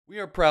We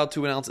are proud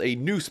to announce a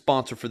new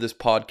sponsor for this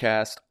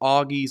podcast,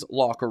 Augie's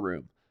Locker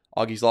Room.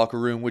 Augie's Locker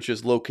Room, which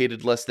is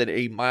located less than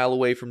a mile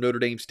away from Notre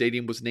Dame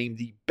Stadium, was named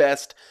the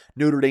best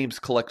Notre Dame's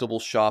collectible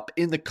shop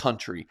in the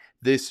country.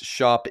 This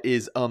shop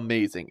is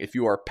amazing. If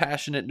you are a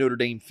passionate Notre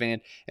Dame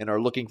fan and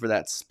are looking for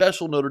that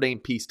special Notre Dame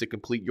piece to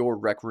complete your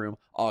rec room,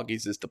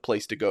 Augie's is the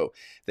place to go.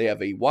 They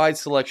have a wide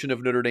selection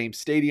of Notre Dame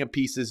stadium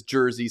pieces,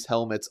 jerseys,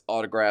 helmets,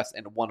 autographs,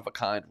 and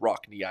one-of-a-kind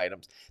Rockne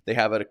items. They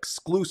have an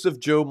exclusive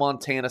Joe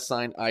Montana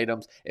signed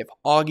items. If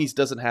Augie's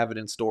doesn't have it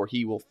in store,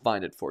 he will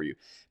find it for you.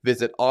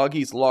 Visit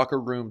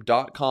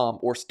augieslockerroom.com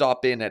or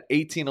stop in at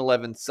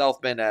 1811 South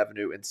Bend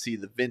Avenue and see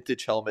the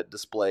vintage helmet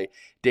display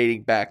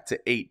dating back to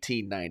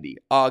 1890.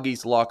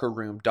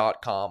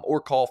 augieslockerroom.com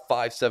or call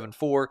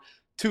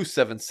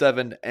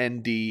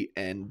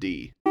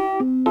 574-277-NDND.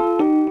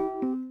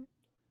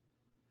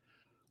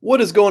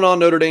 What is going on,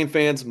 Notre Dame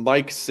fans?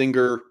 Mike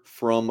Singer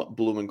from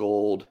Blue and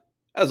Gold.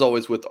 As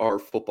always, with our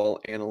football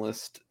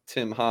analyst,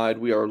 Tim Hyde.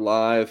 We are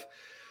live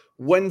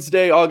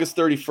Wednesday, August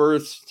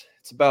 31st.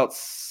 It's about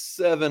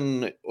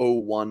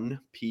 7:01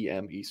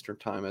 p.m. Eastern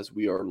time as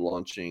we are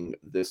launching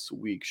this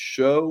week's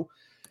show.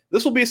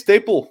 This will be a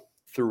staple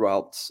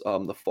throughout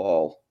the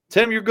fall.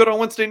 Tim, you're good on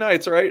Wednesday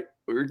nights, right?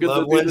 We're good.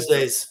 Love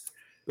Wednesdays.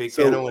 Big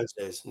fan of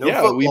Wednesdays. No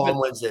football on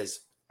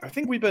Wednesdays. I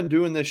think we've been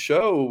doing this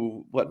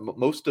show,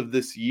 most of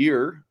this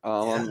year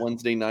on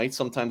Wednesday nights.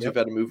 Sometimes we've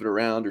had to move it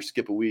around or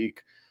skip a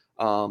week.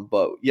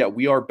 But yeah,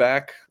 we are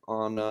back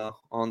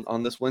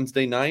on this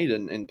Wednesday night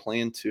and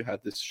plan to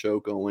have this show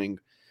going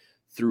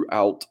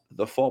throughout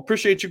the fall.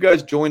 Appreciate you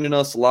guys joining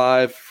us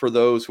live. For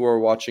those who are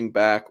watching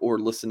back or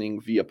listening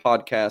via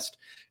podcast,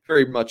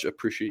 very much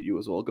appreciate you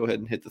as well. Go ahead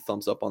and hit the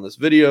thumbs up on this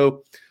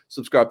video.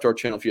 Subscribe to our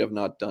channel if you have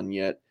not done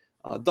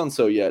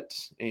so yet.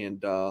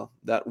 And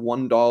that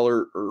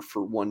 $1 or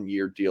for 1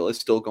 year deal is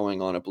still going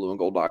on at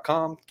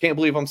blueandgold.com. Can't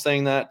believe I'm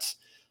saying that.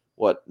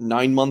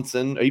 8 months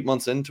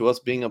into us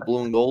being at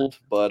Blue and Gold,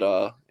 but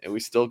and we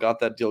still got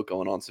that deal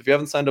going on. So if you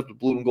haven't signed up to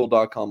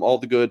blueandgold.com, all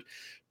the good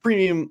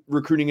premium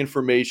recruiting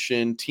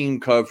information, team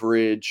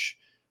coverage,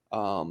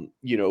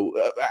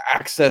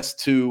 access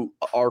to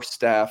our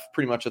staff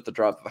pretty much at the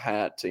drop of a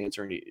hat to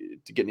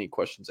get any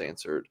questions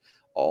answered,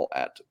 all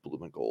at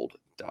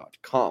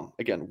blueandgold.com.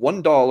 Again,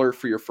 $1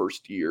 for your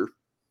first year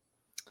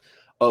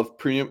of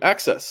premium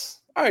access.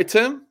 All right,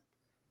 Tim,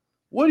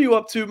 what are you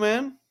up to,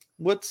 man?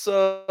 What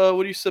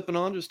are you sipping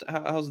on? Just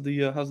how's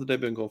the day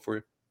been going for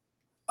you?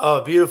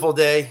 Oh, beautiful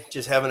day.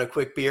 Just having a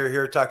quick beer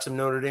here, talk some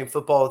Notre Dame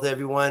football with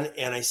everyone.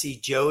 And I see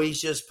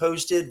Joey's just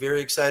posted,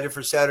 very excited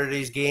for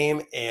Saturday's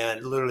game,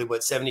 and literally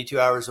 72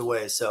 hours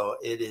away. So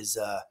it is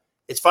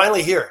it's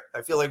finally here.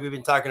 I feel like we've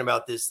been talking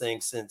about this thing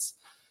since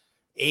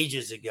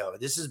ages ago.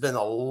 This has been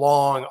a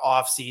long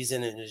off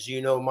season, and as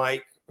you know,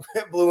 Mike,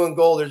 Blue and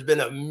Gold, there's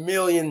been a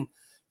million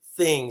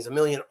things, a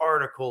million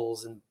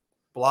articles and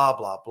blah,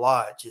 blah,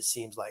 blah. It just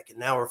seems like, and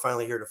now we're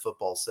finally here to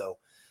football. So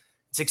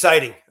it's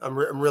exciting. I'm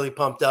really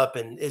pumped up,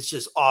 and it's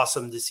just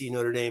awesome to see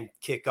Notre Dame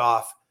kick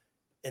off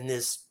in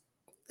this.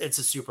 It's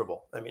a Super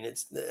Bowl. I mean,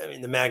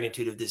 the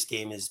magnitude of this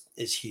game is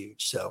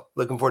huge. So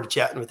looking forward to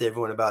chatting with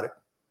everyone about it.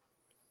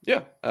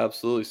 Yeah,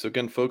 absolutely. So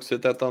again, folks,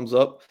 hit that thumbs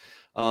up.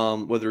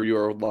 Whether you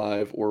are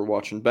live or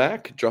watching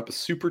back, drop a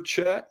super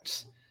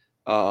chat.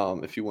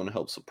 If you want to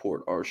help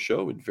support our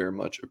show, we'd very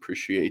much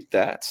appreciate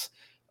that.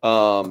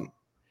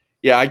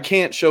 Yeah, I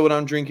can't show what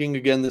I'm drinking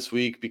again this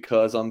week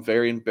because I'm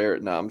very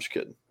embarrassed. No, I'm just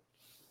kidding.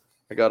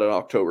 I got an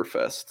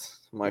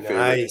Oktoberfest, my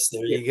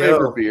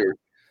favorite beer.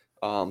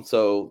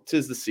 So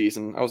 'tis the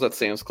season. I was at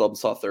Sam's Club and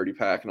saw a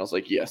 30-pack, and I was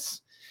like,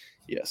 yes.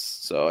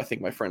 So I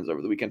think my friends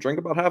over the weekend drank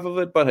about half of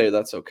it, but hey,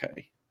 that's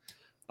okay.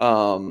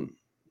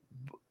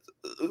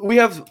 We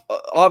have,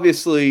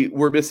 obviously,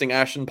 we're missing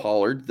Ashton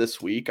Pollard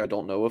this week. I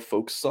don't know if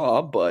folks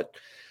saw, but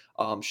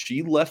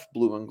she left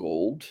Blue and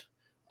Gold.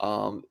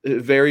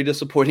 Very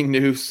disappointing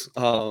news.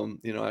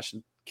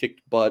 Ashton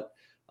kicked butt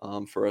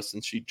for us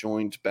since she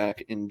joined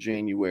back in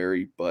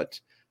January, but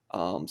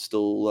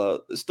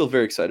still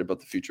very excited about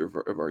the future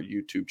of our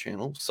YouTube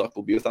channel. Suck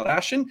will be without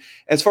Ashton.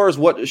 As far as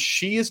what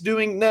she is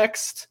doing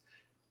next,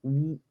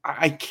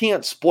 I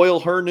can't spoil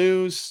her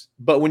news,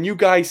 but when you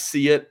guys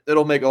see it,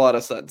 it'll make a lot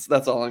of sense.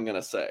 That's all I'm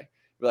gonna say.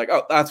 Be like,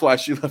 oh, that's why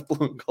she left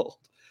Blue and Gold.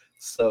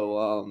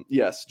 So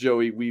yes,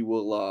 Joey, we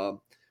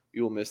will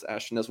miss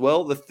Ashton as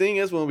well. The thing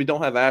is, when we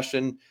don't have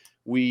Ashton,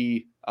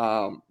 we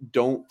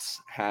don't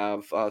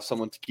have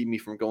someone to keep me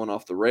from going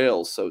off the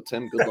rails. So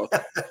Tim, good luck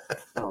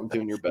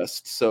doing your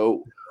best.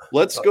 So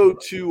let's go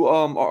to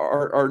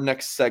our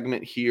next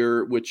segment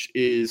here, which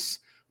is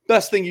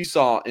best thing you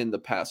saw in the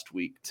past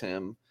week,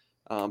 Tim.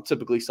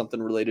 Typically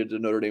something related to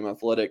Notre Dame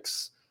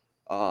athletics.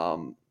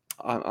 I'm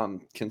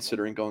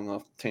considering going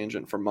off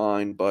tangent for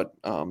mine, but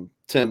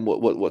Tim,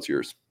 what's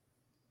yours?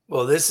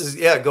 Well, this is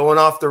going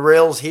off the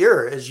rails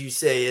here, as you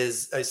say.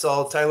 Is I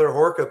saw Tyler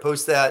Horka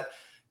post that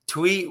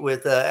tweet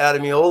with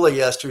Adam Iola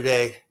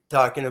yesterday,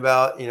 talking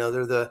about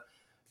they're the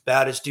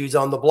baddest dudes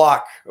on the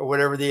block, or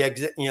whatever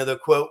the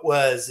quote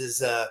was.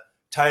 Is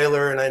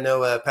Tyler, and I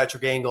know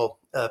Patrick Angle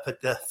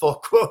put the full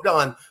quote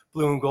on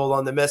Blue and Gold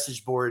on the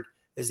message board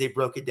as they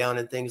broke it down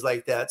and things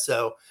like that.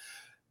 So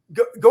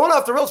going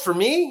off the rails for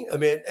me, I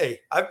mean, hey,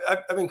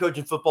 I've been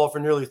coaching football for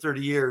nearly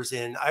 30 years,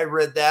 and I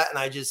read that and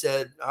I just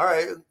said, all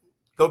right,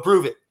 go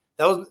prove it.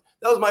 That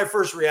was my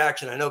first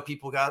reaction. I know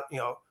people got,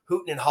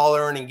 hooting and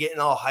hollering and getting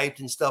all hyped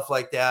and stuff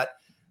like that.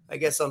 I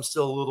guess I'm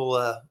still a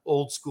little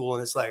old school,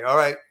 and it's like, all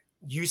right,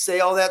 you say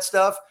all that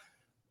stuff,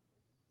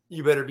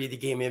 you better be the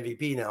game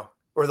MVP now,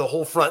 or the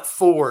whole front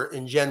four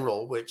in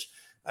general, which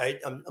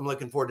I'm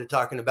looking forward to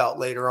talking about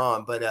later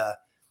on. But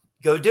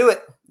go do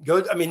it.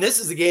 This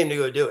is the game to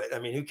go do it. I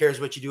mean, who cares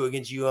what you do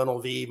against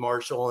UNLV,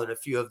 Marshall, and a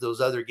few of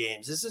those other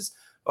games? This is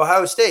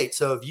Ohio State.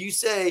 So if you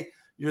say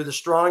you're the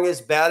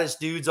strongest, baddest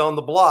dudes on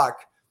the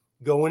block,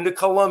 go into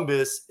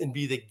Columbus and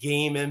be the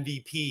game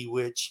MVP,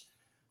 which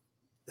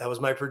that was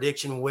my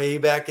prediction way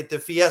back at the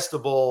Fiesta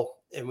Bowl.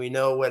 And we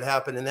know what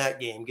happened in that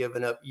game,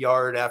 giving up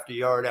yard after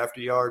yard after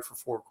yard for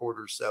 4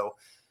 quarters. So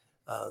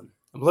I'm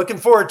looking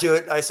forward to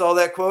it. I saw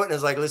that quote and I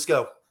was like, let's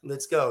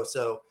go.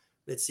 So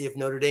let's see if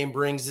Notre Dame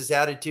brings this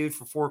attitude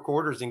for 4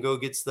 quarters and go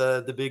gets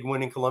the big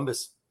win in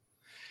Columbus.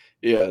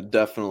 Yeah,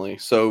 definitely.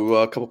 So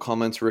a couple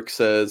comments. Rick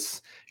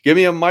says, give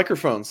me a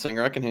microphone,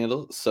 Singer. I can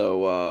handle it.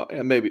 So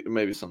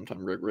maybe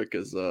sometime. Rick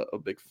is a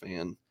big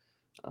fan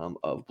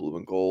of Blue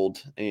and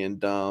Gold.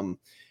 And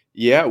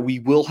we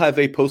will have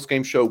a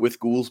post-game show with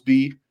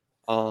Goolsby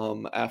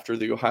after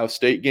the Ohio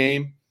State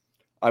game.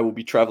 I will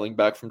be traveling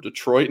back from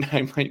Detroit, and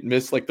I might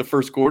miss the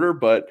first quarter,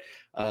 but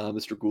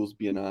Mr.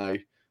 Goolsby and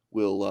I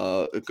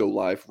will go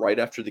live right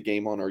after the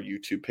game on our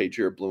YouTube page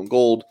here at Blue and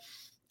Gold.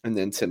 And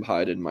then Tim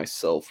Hyde and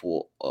myself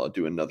will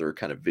do another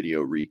kind of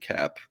video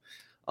recap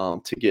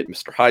to get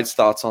Mr. Hyde's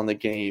thoughts on the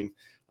game.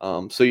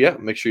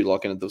 Make sure you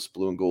log into this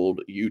Blue and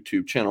Gold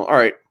YouTube channel. All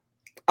right,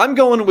 I'm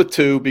going with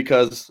 2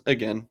 because,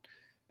 again,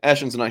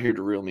 Ashton's not here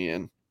to reel me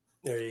in.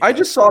 I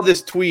just saw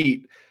this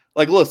tweet.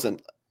 Listen,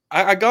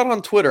 I got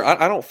on Twitter.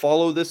 I don't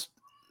follow this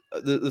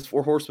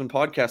Four Horsemen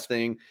podcast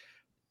thing,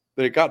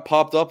 but it got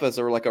popped up as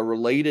a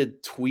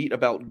related tweet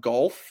about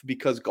golf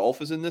because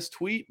golf is in this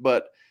tweet.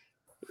 But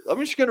I'm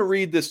just going to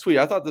read this tweet.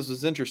 I thought this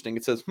was interesting.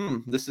 It says,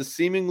 this is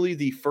seemingly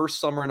the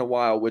first summer in a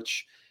while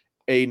which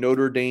a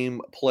Notre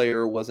Dame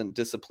player wasn't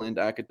disciplined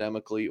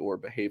academically or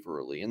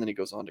behaviorally. And then he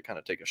goes on to kind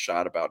of take a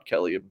shot about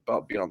Kelly,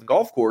 about being on the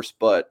golf course.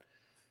 But,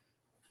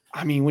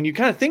 I mean, when you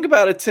kind of think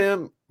about it,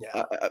 Tim,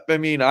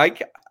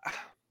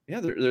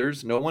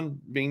 there's no one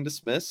being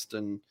dismissed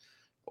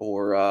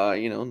or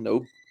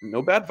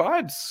no bad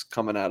vibes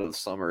coming out of the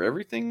summer.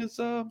 Everything is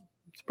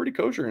it's pretty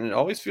kosher. And it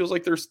always feels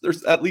like there's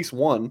at least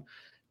one.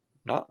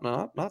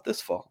 Not this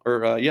fall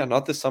or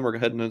not this summer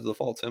heading into the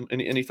fall. Tim,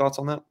 any thoughts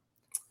on that?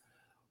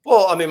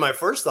 Well, I mean, my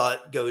first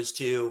thought goes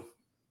to,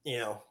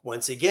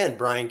 once again,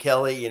 Brian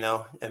Kelly,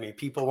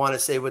 people want to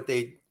say what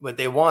they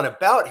want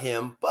about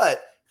him,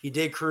 but he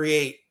did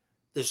create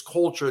this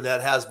culture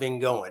that has been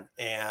going.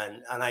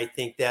 And I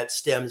think that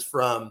stems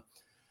from,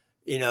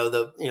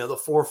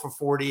 the 4 for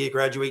 40,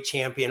 graduate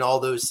champion, all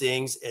those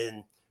things.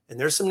 And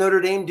there's some Notre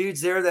Dame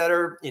dudes there that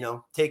are,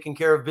 taking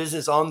care of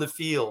business on the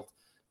field,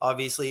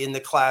 obviously in the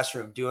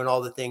classroom, doing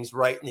all the things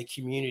right in the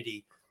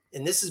community.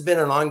 And this has been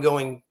an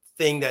ongoing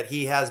thing that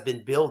he has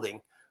been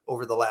building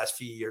over the last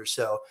few years.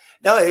 So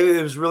no,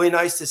 it was really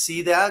nice to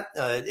see that.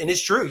 And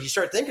it's true. You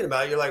start thinking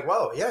about it, you're like,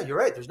 wow, yeah, you're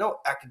right. There's no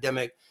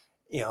academic,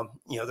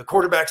 the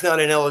quarterback's not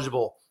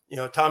ineligible.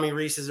 Tommy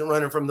Reese isn't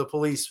running from the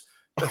police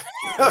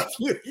a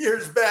few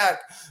years back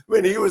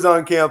when he was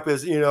on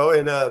campus, and you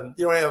don't have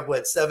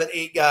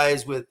 7-8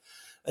 guys with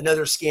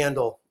another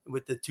scandal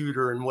with the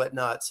tutor and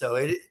whatnot. So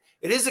it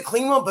is a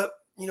clean one,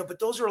 but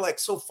those are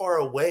so far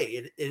away.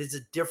 It is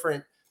a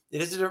different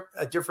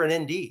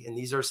ND. And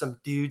these are some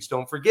dudes,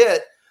 don't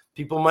forget,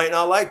 people might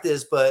not like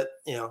this, but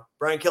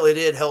Brian Kelly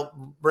did help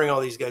bring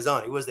all these guys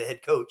on. He was the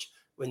head coach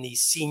when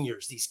these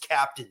seniors, these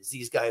captains,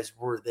 these guys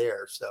were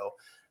there. So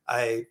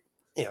I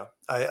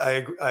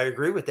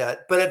agree with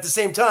that. But at the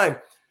same time,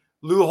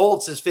 Lou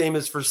Holtz is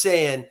famous for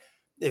saying,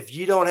 if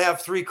you don't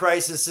have 3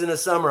 crises in a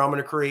summer, I'm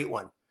going to create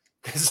one,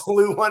 because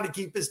Lou wanted to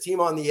keep his team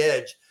on the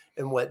edge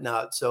and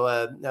whatnot. So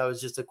that was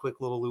just a quick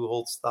little Lou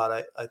Holtz thought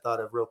I thought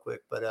of real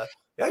quick. But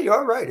yeah, you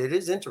are right. It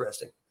is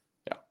interesting.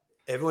 Yeah.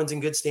 Everyone's in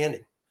good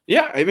standing.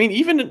 Yeah. I mean,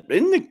 even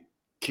in the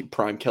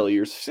prime Kelly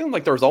years, it seemed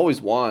like there was always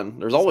one.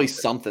 There's always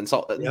something.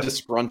 So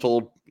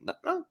disgruntled.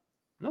 No,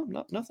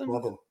 nothing.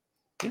 Love them.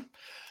 Yeah.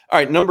 All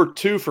right. Number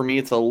 2 for me,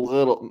 it's a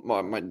little,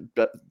 my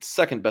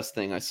second best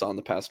thing I saw in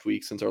the past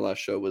week since our last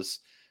show was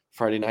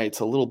Friday night.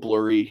 It's a little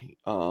blurry,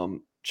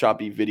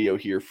 choppy video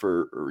here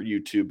for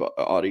YouTube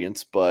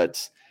audience,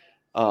 but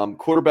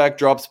quarterback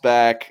drops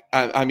back.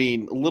 I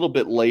mean, a little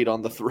bit late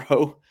on the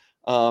throw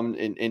and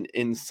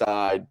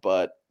inside,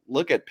 but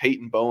look at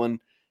Peyton Bowen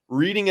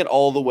reading it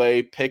all the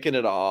way, picking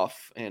it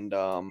off. And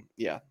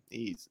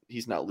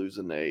he's not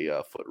losing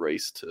a foot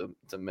race to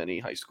many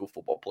high school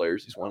football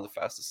players. He's one of the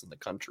fastest in the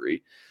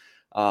country.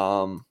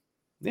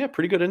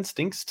 Pretty good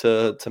instincts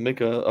to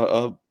make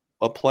a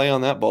play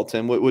on that ball,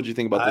 Tim. What did you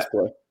think about this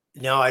play?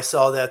 No, I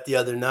saw that the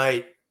other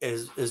night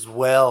as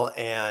well.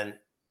 And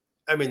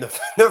I mean,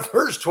 the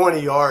first 20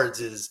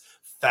 yards is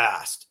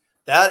fast.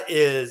 That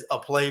is a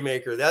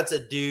playmaker. That's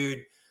a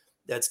dude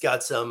that's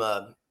got some,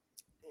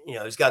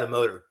 he's got a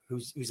motor,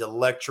 who's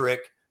electric,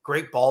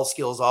 great ball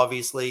skills.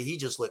 Obviously, he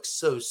just looks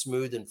so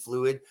smooth and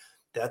fluid.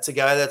 That's a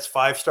guy that's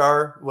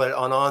 5-star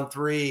on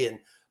three and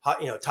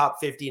top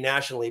 50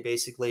 nationally,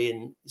 basically,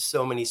 in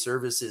so many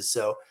services.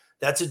 So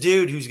that's a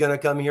dude who's going to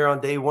come here on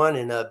day one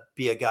and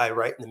be a guy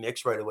right in the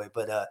mix right away.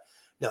 But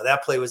no,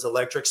 that play was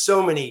electric.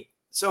 So many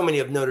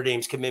of Notre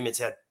Dame's commitments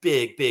had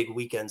big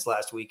weekends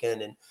last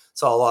weekend, and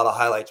saw a lot of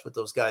highlights with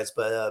those guys.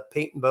 But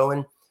Peyton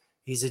Bowen,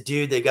 he's a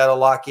dude they got to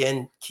lock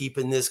in, keep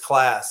in this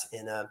class,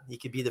 and he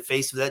could be the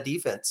face of that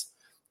defense,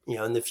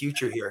 in the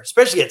future here,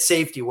 especially at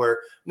safety, where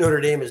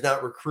Notre Dame has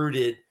not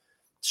recruited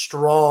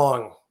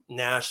strong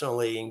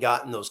nationally and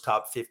gotten those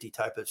top 50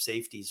 type of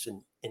safeties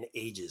in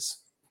ages.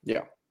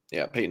 Yeah.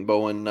 Peyton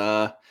Bowen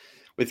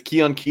with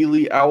Keon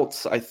Keeley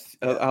out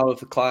of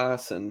the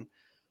class, and I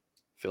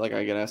feel like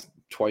I get asked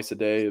twice a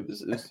day,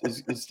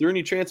 is there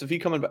any chance of he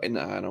coming back? No,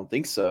 I don't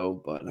think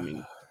so. But I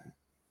mean,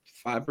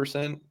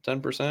 5%,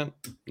 10%.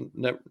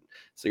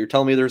 So you're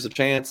telling me there's a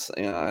chance?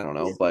 Yeah, I don't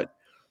know, but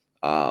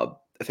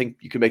I think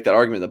you can make that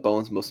argument that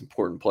Bowen's the most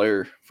important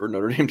player for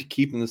Notre Dame to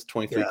keep in this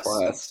 23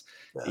 class.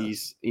 Yeah.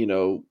 He's,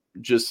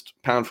 just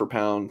pound for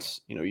pound,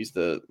 he's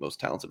the most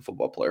talented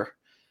football player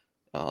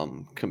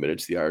committed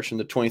to the Irish in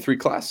the 23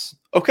 class.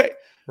 Okay.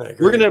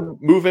 We're going to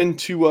move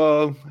into,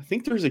 I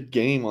think there's a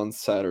game on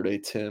Saturday,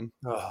 Tim.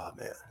 Oh,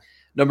 man.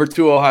 Number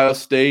 2, Ohio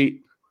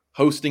State,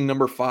 hosting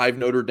number 5,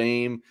 Notre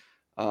Dame.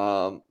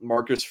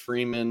 Marcus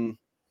Freeman.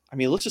 I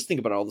mean, let's just think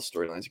about all the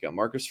storylines. You got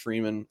Marcus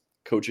Freeman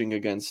coaching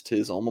against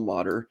his alma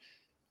mater.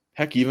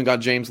 Heck, you even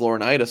got James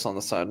Laurinaitis on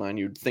the sideline.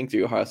 You'd think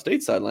the Ohio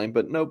State sideline,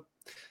 but nope.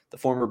 The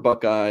former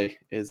Buckeye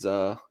is,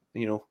 probably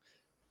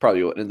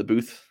in the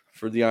booth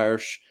for the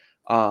Irish.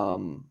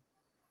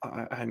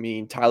 I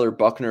mean, Tyler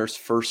Buckner's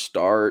first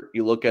start.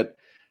 You look at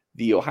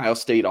the Ohio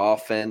State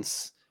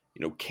offense.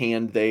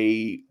 Can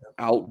they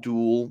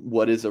outduel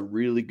what is a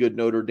really good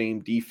Notre Dame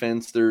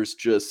defense? There's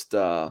just,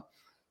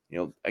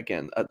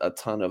 again, a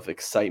ton of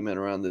excitement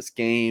around this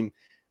game.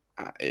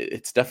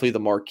 It's definitely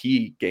the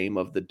marquee game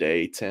of the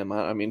day, Tim.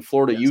 I mean,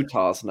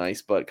 Florida-Utah is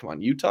nice, but come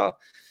on, Utah.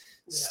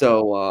 Yeah.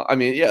 So,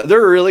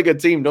 they're a really good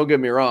team. Don't get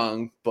me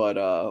wrong. But,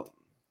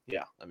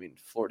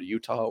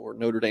 Florida-Utah or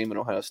Notre Dame and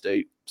Ohio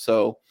State.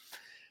 So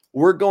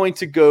we're going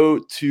to go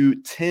to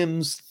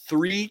Tim's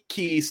 3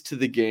 keys to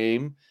the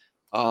game.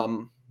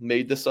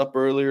 Made this up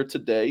earlier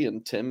today.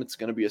 And, Tim, it's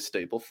going to be a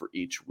staple for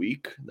each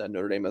week that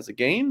Notre Dame has a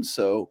game.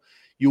 So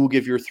you will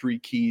give your 3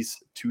 keys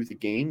to the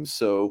game.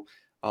 So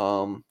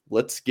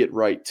let's get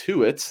right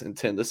to it. And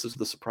Tim, this is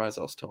the surprise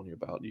I was telling you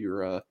about.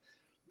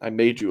 I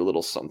made you a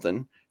little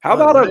something. How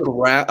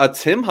about a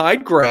Tim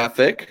Hyde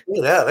graphic?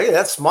 Look at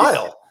that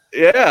smile.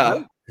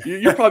 Yeah.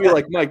 You're probably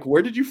like, Mike,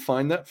 where did you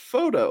find that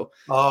photo?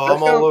 Oh,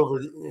 I'm all over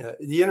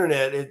the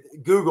internet.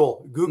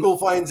 Google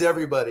finds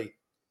everybody.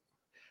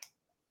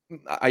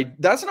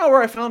 That's not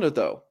where I found it,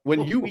 though.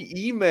 When you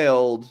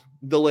emailed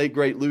the late,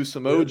 great Loose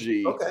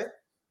Emoji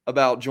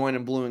about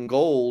joining Blue and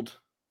Gold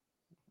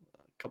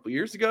a couple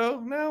years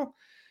ago now,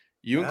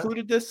 you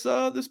included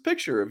this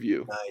picture of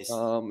you, nice,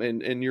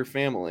 and your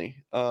family.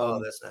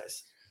 That's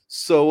nice.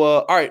 So,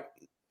 all right,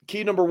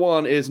 key number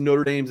 1 is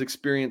Notre Dame's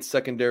experienced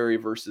secondary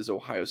versus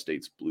Ohio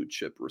State's blue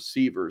chip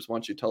receivers. Why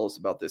don't you tell us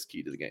about this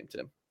key to the game,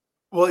 Tim?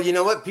 Well, you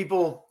know what,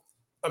 people.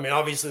 I mean,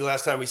 obviously,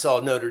 last time we saw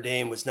Notre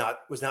Dame was not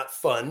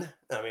fun.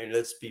 I mean,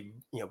 let's be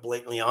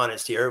blatantly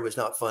honest here. It was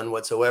not fun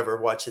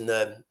whatsoever. Watching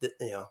the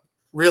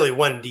really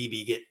one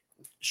DB get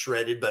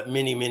shredded, but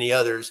many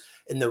others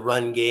in the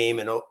run game,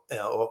 and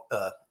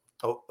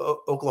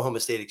Oklahoma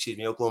State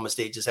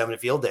just having a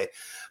field day.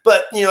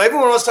 But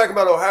everyone was talking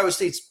about Ohio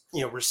State's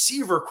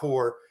receiver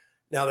core.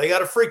 Now they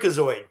got a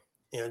freakazoid,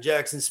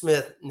 Jackson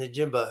Smith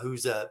Njigba,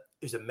 who's a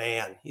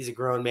man. He's a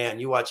grown man.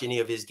 You watch any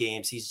of his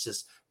games, he's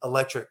just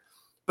electric.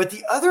 But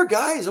the other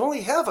guys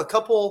only have a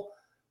couple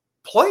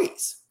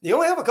plays. They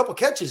only have a couple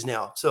catches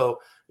now. So,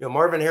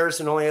 Marvin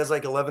Harrison only has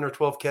like 11 or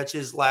 12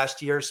 catches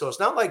last year. So it's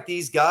not like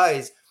these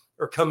guys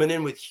are coming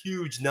in with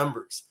huge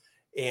numbers.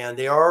 And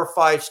they are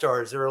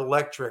 5-stars. They're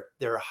electric.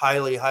 They're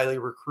highly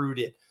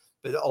recruited.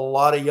 But a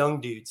lot of young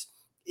dudes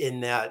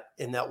in that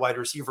wide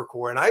receiver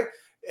core. And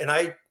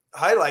I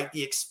highlight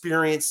the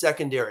experienced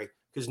secondary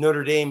because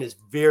Notre Dame is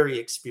very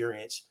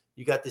experienced.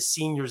 You got the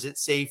seniors at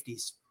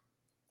safeties.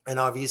 And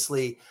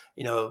obviously,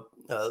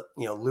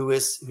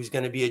 Lewis, who's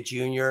going to be a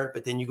junior,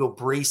 but then you go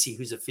Bracey,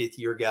 who's a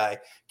 5th-year guy,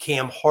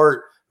 Cam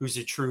Hart, who's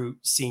a true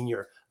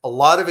senior. A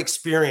lot of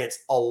experience,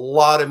 a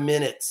lot of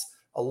minutes,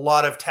 a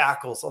lot of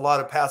tackles, a lot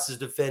of passes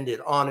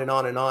defended, on and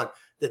on and on,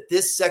 that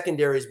this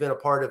secondary has been a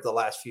part of the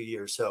last few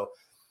years. So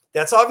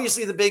that's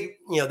obviously the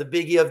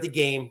biggie of the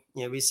game.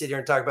 We sit here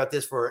and talk about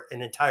this for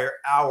an entire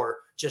hour,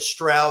 just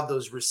Stroud,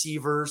 those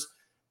receivers,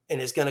 and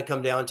it's going to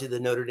come down to the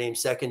Notre Dame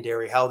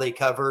secondary, how they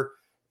cover.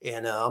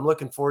 And I'm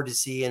looking forward to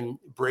seeing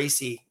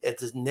Bracey at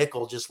the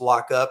nickel just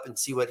lock up and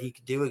see what he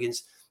could do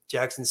against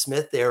Jackson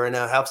Smith there and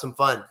have some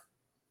fun.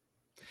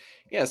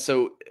 Yeah,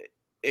 so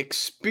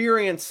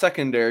experienced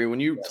secondary. When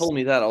you told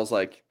me that, I was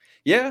like,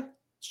 yeah,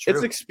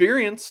 it's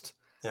experienced.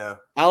 Yeah.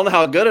 I don't know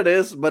how good it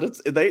is, but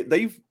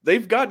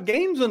they've got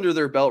games under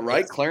their belt,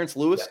 right? Yes. Clarence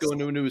Lewis going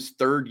into his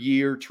third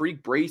year.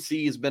 Tariq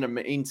Bracy has been a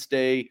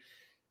mainstay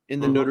in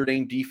the Notre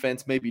Dame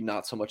defense, maybe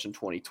not so much in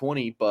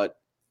 2020, but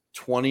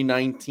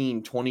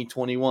 2019,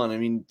 2021. I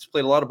mean, he's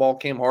played a lot of ball.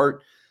 Cam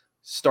Hart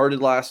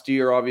started last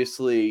year,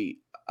 obviously.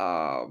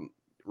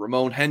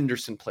 Ramon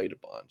Henderson played a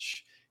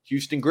bunch.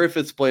 Houston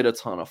Griffiths played a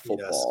ton of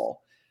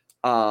football.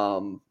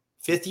 Yes.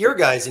 Fifth-year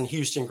guys in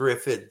Houston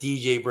Griffith,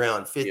 DJ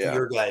Brown,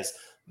 fifth-year guys.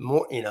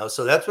 More,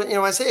 so that's what, when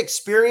I say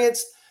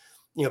experienced,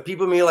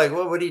 people may be like,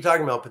 well, what are you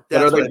talking about? But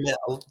that's what I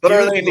meant. But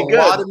are they any good?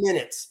 A lot of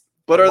minutes.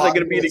 But are they going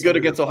to be any good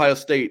against Ohio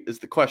State is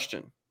the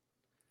question.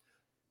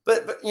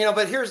 But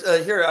here's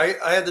here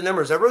I had the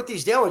numbers. I wrote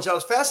these down, which I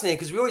was fascinated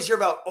because we always hear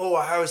about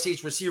Ohio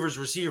State's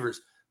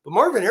receivers. But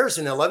Marvin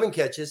Harrison, 11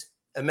 catches.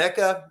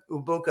 Emeka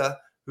Ubuka,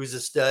 who's a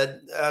stud,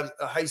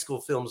 high school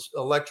films,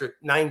 electric,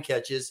 9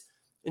 catches.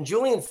 And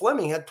Julian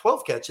Fleming had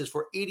 12 catches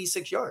for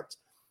 86 yards.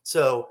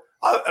 So,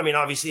 I mean,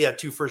 obviously he had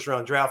 2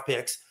 first-round draft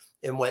picks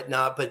and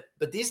whatnot, but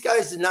these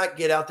guys did not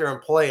get out there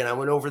and play, and I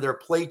went over their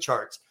play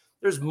charts.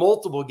 There's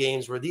multiple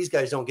games where these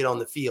guys don't get on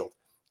the field,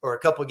 or a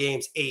couple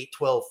games, 8,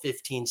 12,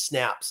 15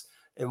 snaps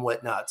and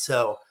whatnot.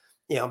 So,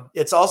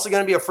 it's also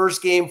going to be a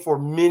first game for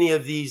many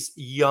of these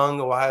young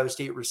Ohio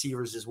State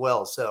receivers as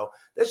well. So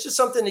that's just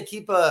something to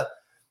keep an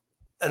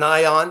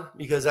eye on,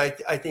 because I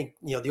think,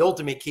 the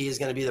ultimate key is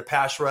going to be the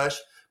pass rush.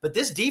 But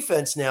this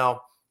defense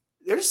now,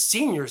 there's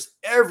seniors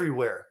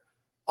everywhere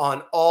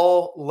on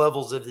all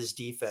levels of this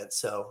defense.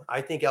 So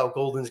I think Al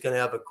Golden's going to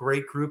have a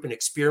great group, an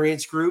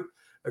experienced group,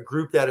 a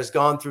group that has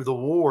gone through the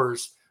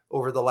wars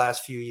over the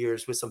last few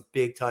years with some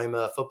big-time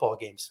football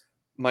games.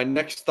 My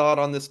next thought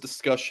on this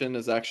discussion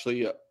is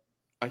actually,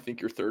 I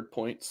think, your third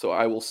point. So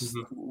I will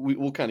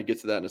we'll kind of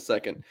get to that in a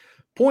second.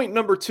 Point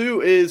number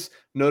 2 is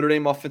Notre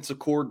Dame offensive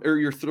coordinator,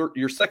 or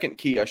your second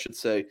key, I should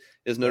say,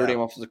 is Notre Dame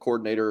offensive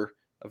coordinator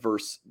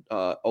versus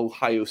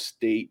Ohio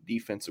State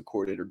defensive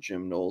coordinator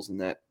Jim Knowles in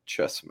that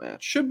chess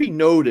match. Should be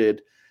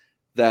noted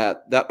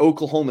that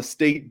Oklahoma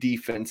State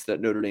defense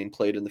that Notre Dame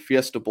played in the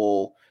Fiesta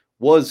Bowl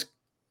was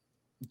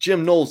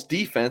Jim Knowles'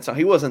 defense. Now,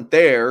 he wasn't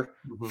there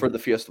for the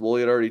Fiesta Bowl.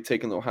 He had already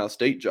taken the Ohio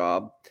State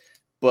job,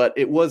 but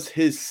it was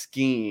his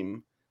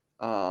scheme.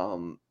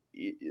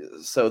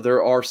 So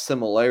there are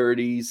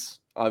similarities.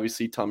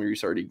 Obviously, Tommy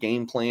Rees already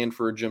game planned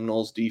for a Jim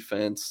Knowles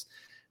defense.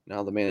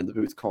 Now the man in the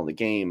booth calling the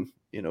game,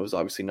 is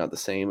obviously not the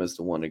same as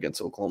the one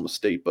against Oklahoma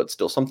State, but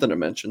still something to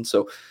mention.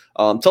 So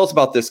tell us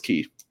about this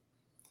key.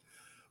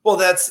 Well,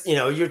 that's,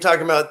 you're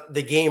talking about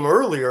the game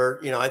earlier.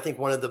 I think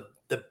one of the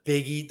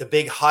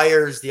big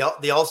hires, you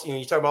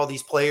talk about all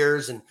these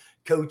players and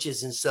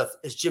coaches and stuff,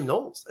 is Jim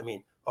Knowles. I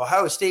mean,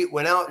 Ohio State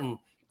went out and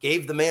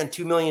gave the man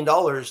 $2 million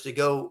to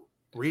go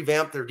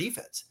revamp their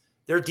defense.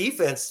 Their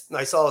defense, and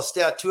I saw a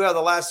stat, 2 out of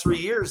the last 3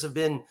 years have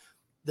been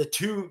the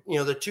two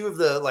of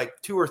the like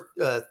 2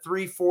 or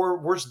 3, 4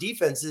 worst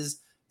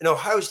defenses in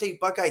Ohio State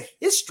Buckeye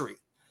history.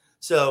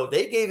 So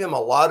they gave him a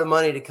lot of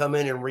money to come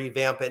in and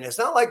revamp it. And it's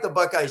not like the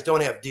Buckeyes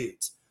don't have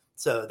dudes.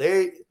 So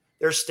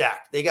they're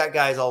stacked. They got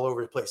guys all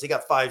over the place. They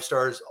got 5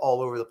 stars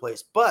all over the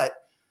place, but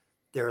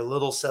they're a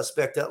little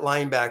suspect at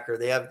linebacker.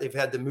 They've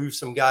had to move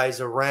some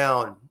guys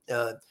around.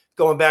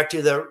 Going back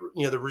to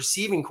the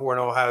receiving corps in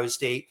Ohio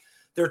State,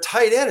 their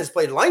tight end has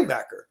played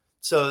linebacker.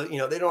 So,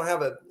 they don't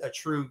have a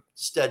true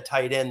stud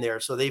tight end there.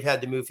 So they've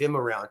had to move him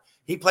around.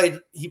 He played a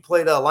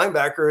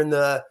linebacker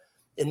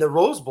in the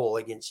Rose Bowl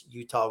against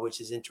Utah, which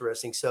is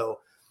interesting. So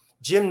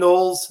Jim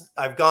Knowles,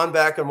 I've gone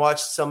back and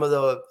watched some of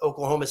the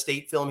Oklahoma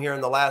State film here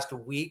in the last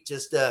week,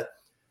 just to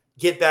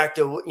get back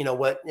to,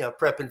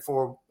 prepping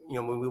for,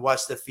 when we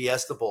watched the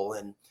Fiesta Bowl,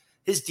 and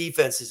his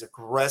defense is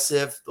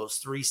aggressive. Those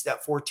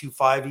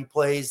 4-2-5 he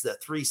plays, the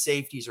 3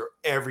 safeties are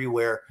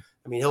everywhere.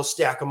 I mean, he'll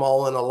stack them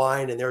all in a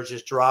line and they're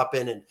just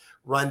dropping and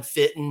run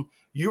fitting.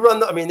 They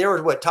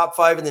were top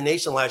 5 in the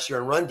nation last year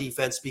in run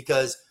defense,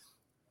 because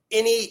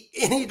any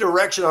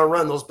direction on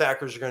run, those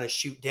backers are going to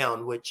shoot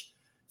down, which,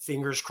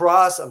 fingers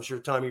crossed, I'm sure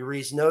Tommy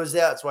Rees knows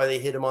that. That's why they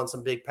hit him on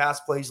some big pass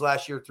plays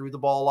last year, threw the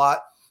ball a lot.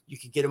 You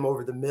could get him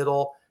over the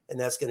middle, and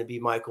that's going to be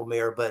Michael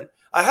Mayer. But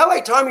I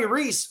highlight Tommy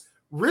Rees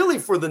really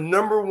for the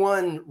number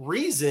one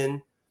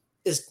reason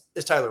is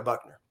Tyler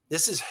Buchner.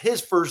 This is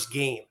his first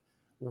game.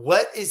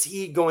 What is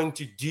he going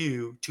to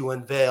do to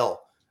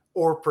unveil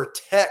or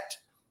protect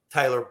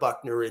Tyler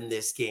Buchner in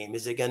this game?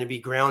 Is it going to be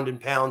ground and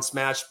pound,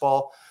 smash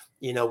ball,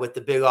 with the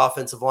big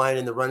offensive line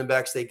and the running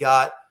backs they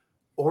got?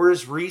 Or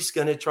is Rees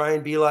going to try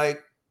and be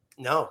like,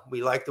 no,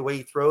 we like the way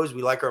he throws.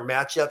 We like our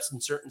matchups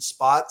in certain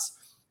spots,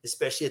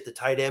 especially at the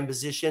tight end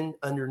position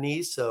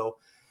underneath. So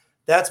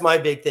that's my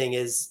big thing,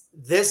 is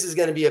this is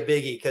going to be a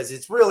biggie, because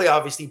it's really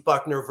obviously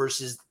Buchner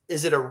versus,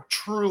 is it a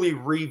truly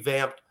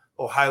revamped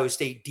Ohio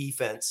State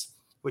defense,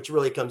 which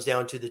really comes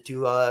down to the two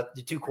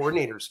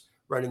coordinators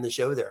running the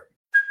show there.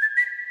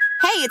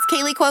 Hey, it's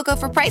Kaylee Cuoco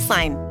for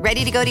Priceline.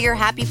 Ready to go to your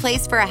happy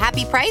place for a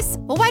happy price?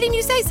 Well, why didn't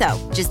you say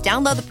so? Just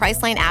download the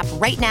Priceline app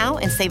right now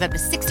and save up to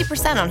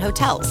 60% on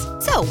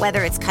hotels. So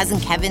whether it's Cousin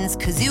Kevin's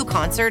Kazoo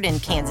Concert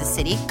in Kansas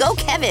City, go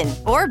Kevin,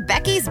 or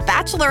Becky's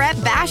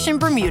Bachelorette Bash in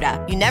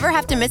Bermuda, you never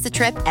have to miss a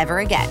trip ever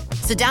again.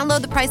 So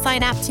download the Priceline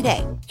app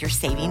today. Your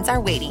savings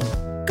are waiting.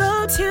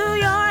 Go to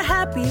your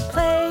happy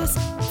place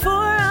for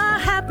a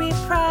happy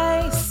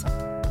price.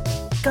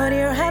 Go to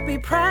your happy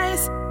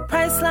price,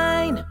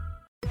 Priceline.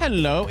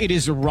 Hello, it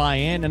is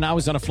Ryan, and I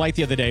was on a flight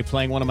the other day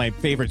playing one of my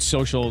favorite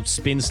social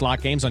spin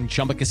slot games on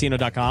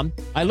ChumbaCasino.com.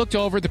 I looked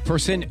over at the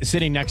person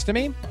sitting next to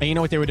me, and you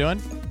know what they were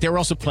doing? They were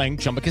also playing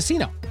Chumba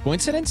Casino.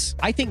 Coincidence?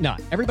 I think not.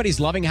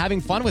 Everybody's loving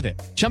having fun with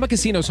it. Chumba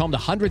Casino is home to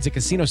hundreds of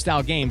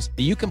casino-style games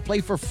that you can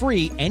play for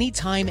free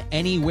anytime,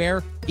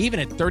 anywhere, even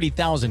at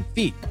 30,000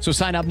 feet. So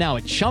sign up now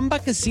at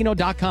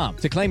ChumbaCasino.com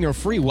to claim your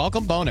free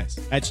welcome bonus.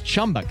 That's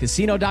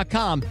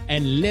ChumbaCasino.com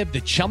and live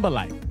the Chumba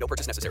life. No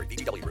purchase necessary.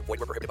 VGW. Void were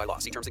prohibited by law.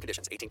 See terms and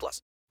conditions.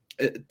 18+.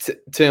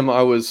 Tim,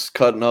 I was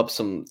cutting up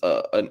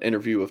an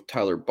interview of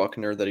Tyler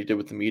Buchner that he did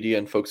with the media,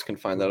 and folks can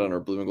find that on our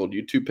Blue and Gold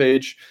YouTube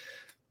page.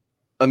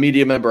 A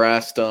media member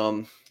asked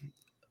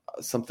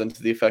something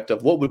to the effect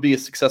of, what would be a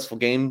successful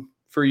game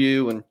for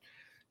you? And,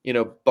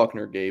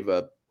 Buchner gave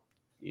a,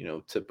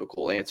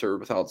 typical answer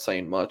without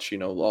saying much.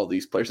 All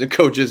these players and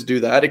coaches do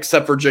that,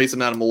 except for Jason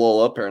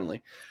Adamalola,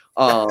 apparently,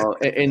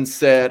 and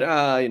said,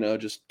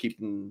 just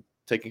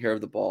taking care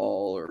of the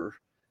ball, or,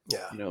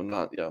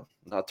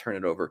 not turn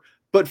it over.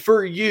 But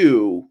for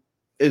you,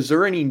 is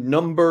there any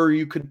number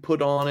you could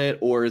put on it,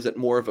 or is it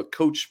more of a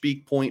coach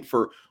speak point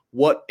for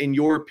what, in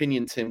your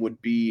opinion, Tim,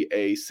 would be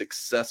a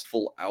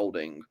successful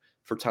outing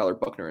for Tyler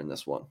Buchner in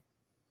this one?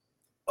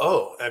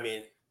 Oh,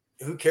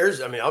 who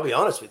cares? I'll be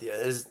honest with you.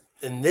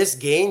 In this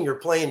game, you're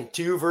playing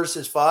 2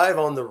 versus 5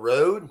 on the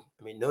road.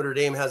 Notre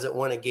Dame hasn't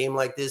won a game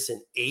like this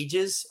in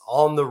ages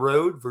on the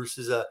road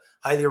versus a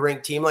highly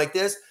ranked team like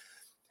this.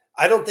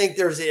 I don't think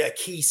there's a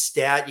key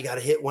stat. You got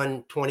to hit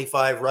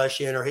 125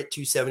 rush in or hit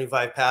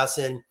 275 pass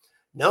in.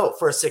 No,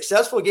 for a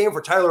successful game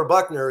for Tyler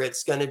Buchner,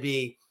 it's going to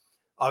be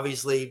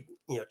obviously,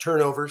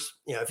 turnovers.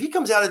 If he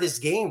comes out of this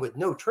game with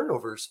no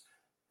turnovers,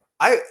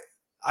 I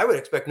would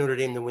expect Notre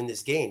Dame to win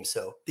this game.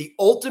 So the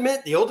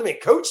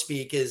ultimate coach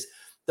speak is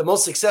the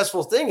most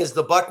successful thing is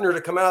the Buchner to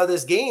come out of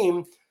this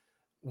game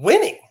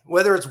winning,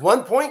 whether it's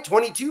 1 point,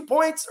 22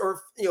 points,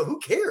 or, who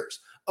cares?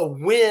 A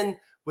win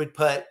would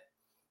put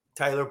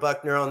Tyler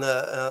Buchner on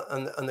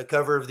the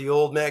cover of the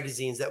old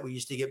magazines that we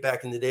used to get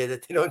back in the day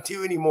that they don't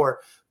do anymore.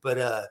 But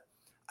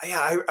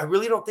I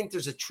really don't think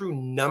there's a true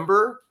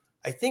number.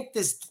 I think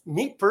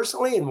me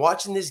personally, in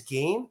watching this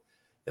game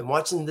and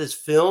watching this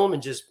film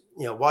and just,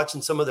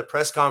 watching some of the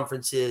press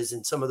conferences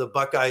and some of the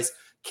Buckeyes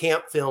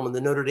camp film and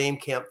the Notre Dame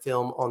camp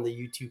film on the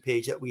YouTube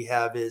page that we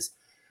have, is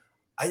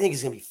I think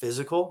it's going to be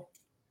physical.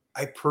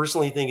 I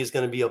personally think it's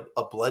going to be a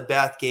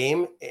bloodbath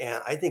game,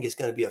 and I think it's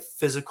going to be a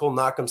physical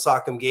knock 'em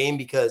sock 'em game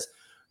because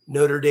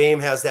Notre Dame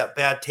has that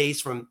bad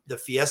taste from the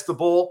Fiesta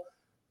Bowl,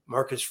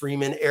 Marcus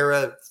Freeman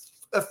era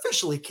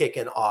officially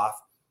kicking off.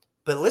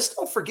 But let's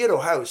don't forget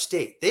Ohio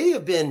State. They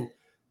have been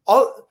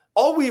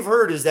all we've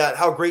heard is that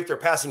how great their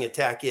passing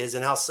attack is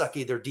and how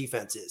sucky their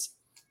defense is.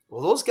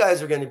 Well, those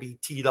guys are going to be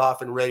teed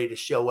off and ready to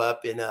show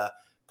up and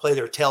play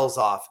their tails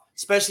off,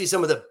 especially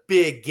some of the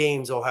big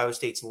games Ohio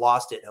State's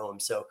lost at home.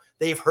 So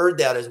they've heard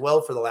that as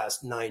well for the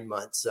last 9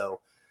 months.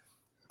 So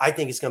I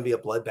think it's going to be a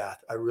bloodbath.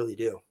 I really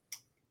do.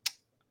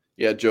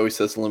 Yeah, Joey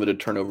says limited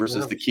turnovers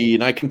is the key,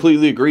 and I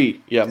completely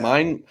agree. Yeah,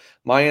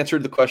 my answer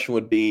to the question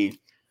would be,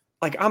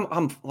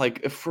 I'm like,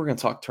 if we're going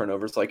to talk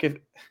turnovers,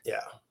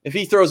 if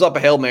he throws up a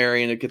Hail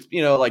Mary and it gets,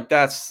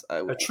 that's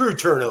a true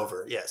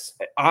turnover. Yes.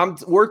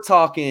 We're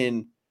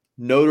talking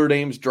Notre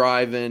Dame's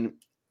driving,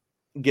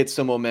 get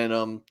some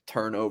momentum,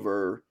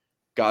 turnover,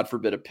 God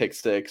forbid a pick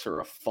six or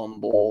a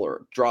fumble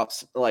or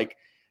drops.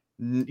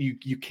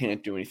 You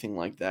can't do anything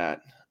like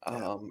that.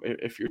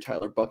 If you're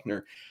Tyler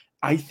Buchner.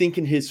 I think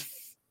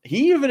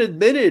he even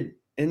admitted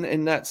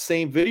in that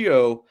same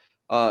video,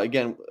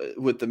 again,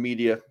 with the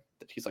media,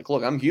 that he's like,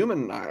 look, I'm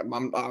human. I'm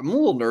a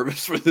little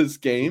nervous for this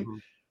game. Mm-hmm.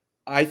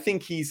 I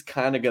think he's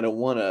kind of going to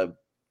want to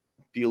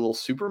be a little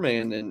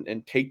Superman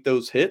and take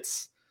those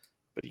hits,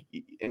 but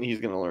he's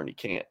going to learn he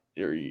can't.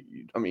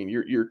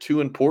 You're too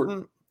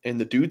important,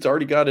 and the dude's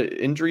already got an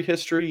injury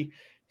history.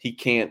 He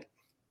can't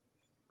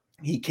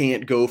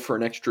go for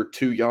an extra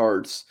 2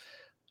 yards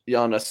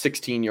on a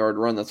 16-yard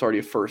run that's already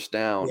a first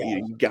down.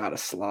 Yeah. You got to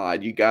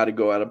slide. You got to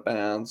go out of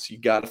bounds. You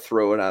got to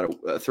throw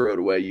it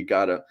away. You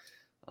got to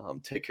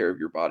take care of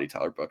your body,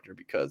 Tyler Buchner,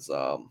 because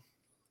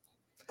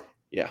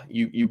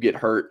you get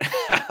hurt.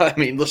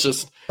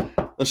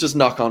 Let's just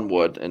knock on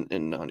wood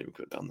and not even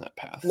go down that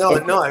path. No,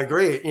 I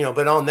agree.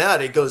 But on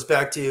that, it goes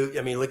back to,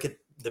 look at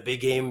the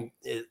big game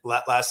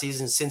last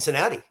season,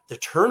 Cincinnati, the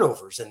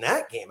turnovers in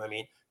that game.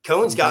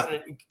 Cohen's got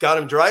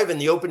him driving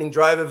the opening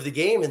drive of the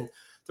game, and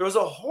there was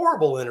a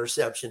horrible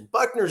interception.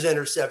 Buchner's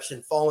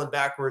interception, falling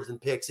backwards and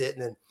picks it,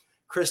 and then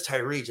Chris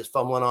Tyree just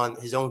fumbling on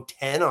his own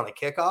 10 on a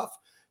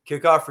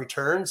kickoff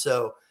return.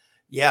 So,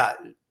 yeah,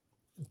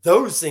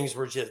 those things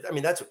were just, I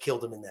mean, that's what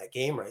killed them in that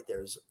game right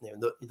there is,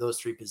 those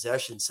 3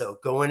 possessions. So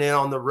going in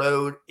on the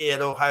road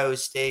at Ohio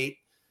State,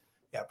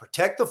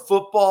 protect the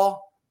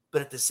football,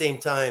 but at the same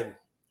time,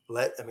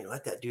 let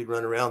that dude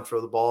run around,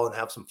 throw the ball, and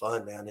have some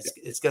fun, man.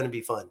 It's going to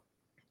be fun.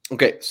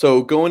 Okay,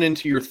 so going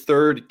into your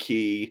third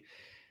key.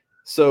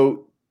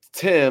 So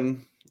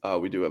Tim,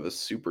 we do have a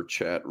super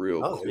chat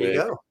real quick. There you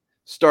go.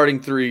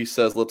 Starting 3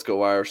 says, let's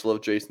go Irish.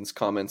 Love Jason's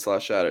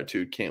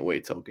comment/attitude. Can't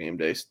wait till game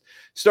day.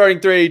 Starting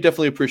 3,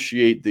 definitely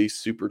appreciate these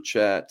super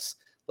chats.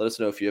 Let us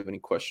know if you have any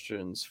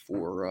questions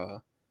for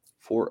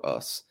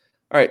us.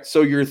 All right,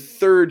 so your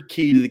third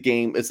key to the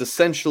game is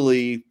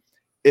essentially,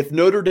 if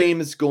Notre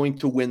Dame is going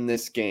to win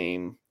this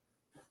game,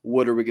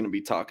 what are we going to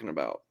be talking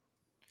about?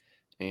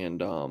 And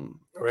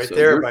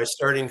by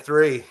starting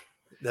 3,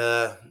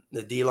 the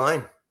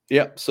D-line.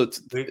 Yeah, so it's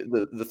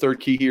the third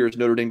key here is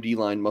Notre Dame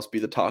D-line must be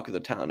the talk of the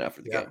town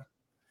after the game.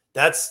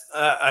 That's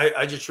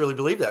I just really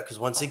believe that, because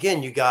once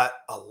again, you got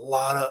a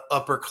lot of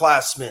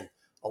upperclassmen.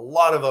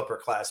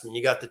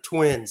 You got the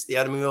twins, the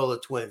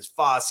Ademilola twins,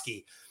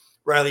 Foskey,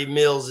 Riley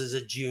Mills is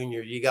a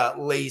junior. You got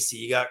Lacey,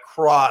 you got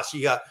Cross,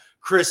 you got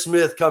Chris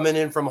Smith coming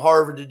in from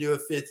Harvard to do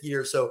a 5th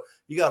year. So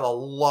you got a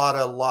lot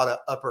of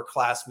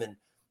upperclassmen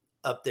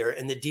up there,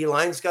 and the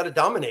D-line's got to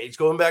dominate. It's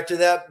going back to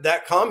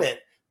that comment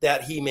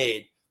that he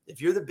made. If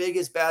you're the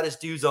biggest,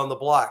 baddest dudes on the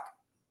block,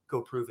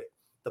 go prove it.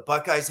 The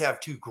Buckeyes have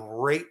 2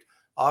 great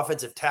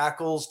offensive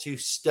tackles, 2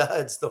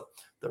 studs. The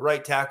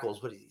right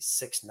tackles, what is he,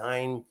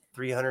 6'9",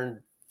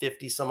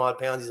 350 some odd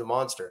pounds. He's a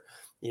monster.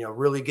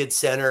 Really good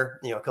center.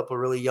 A couple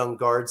of really young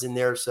guards in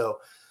there. So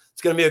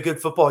it's going to be a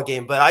good football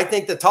game. But I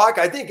think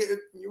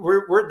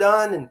we're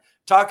done and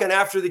talking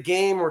after the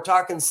game. We're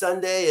talking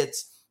Sunday.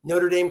 It's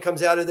Notre Dame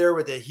comes out of there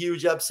with a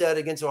huge upset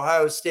against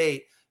Ohio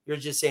State. You're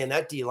just saying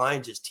that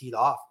D-line just teed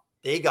off.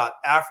 They got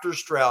after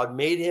Stroud,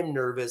 made him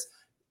nervous,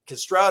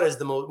 because Stroud is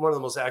one of the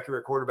most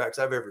accurate quarterbacks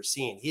I've ever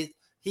seen.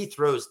 He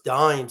throws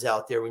dimes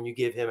out there when you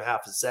give him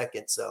half a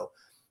second. So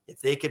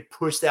if they could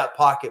push that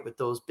pocket with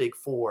those big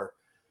 4,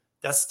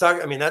 that's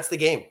the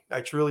game. I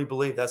truly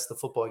believe that's the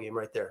football game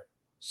right there.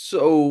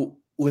 So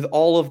with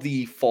all of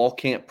the fall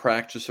camp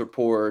practice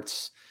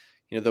reports,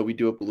 that we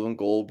do at Blue and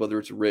Gold, whether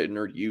it's written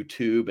or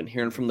YouTube, and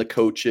hearing from the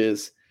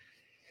coaches,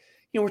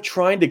 we're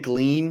trying to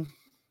glean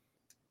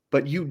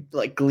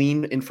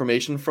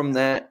information from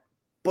that,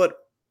 but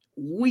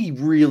we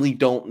really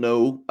don't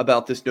know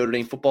about this Notre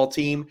Dame football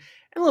team.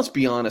 And let's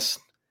be honest,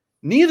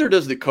 neither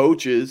does the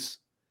coaches.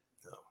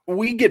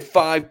 We get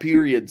 5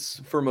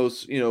 periods for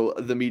most,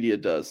 the media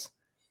does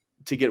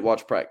to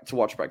watch practice.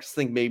 I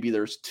think maybe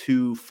there's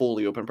 2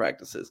 fully open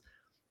practices.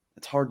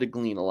 It's hard to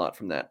glean a lot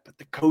from that, but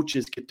the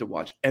coaches get to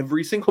watch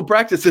every single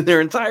practice in their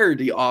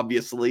entirety,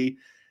 obviously.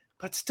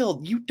 But still,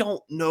 you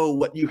don't know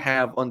what you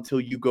have until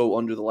you go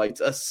under the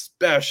lights,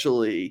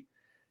 especially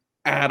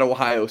at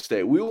Ohio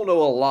State. We will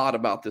know a lot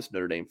about this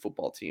Notre Dame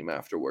football team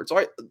afterwards. So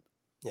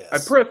I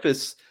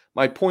preface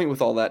my point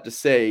with all that to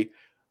say,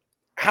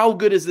 how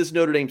good is this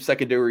Notre Dame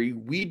secondary?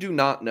 We do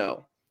not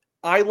know.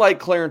 I like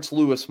Clarence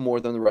Lewis more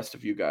than the rest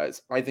of you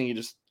guys. I think he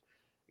just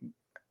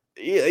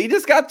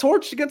got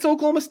torched against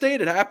Oklahoma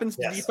State. It happens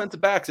to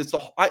defensive backs.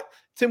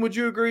 Tim, would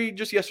you agree?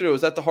 Just yesterday,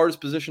 was that the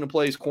hardest position to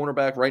play is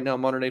cornerback right now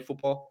in modern day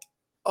football?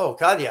 Oh,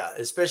 God, yeah.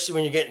 Especially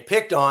when you're getting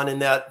picked on in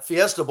that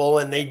Fiesta Bowl,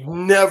 and they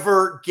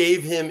never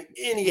gave him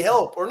any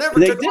help or never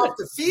took him off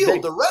the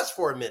field to rest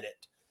for a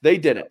minute. They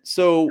didn't.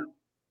 So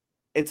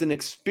it's an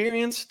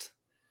experienced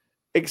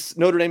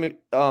Notre Dame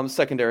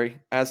secondary,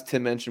 as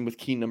Tim mentioned, with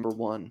key number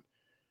 1.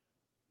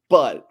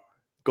 But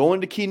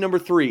going to key number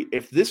 3,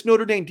 if this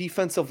Notre Dame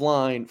defensive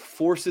line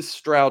forces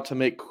Stroud to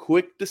make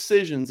quick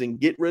decisions and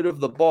get rid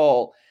of the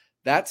ball,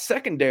 that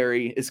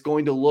secondary is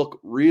going to look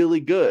really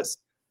good.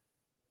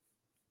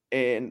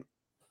 And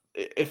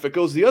if it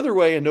goes the other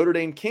way and Notre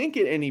Dame can't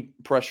get any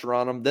pressure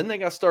on them, then they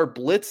got to start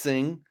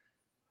blitzing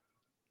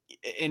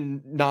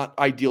in not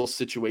ideal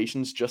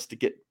situations just to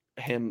get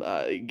him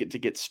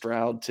get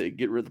Stroud to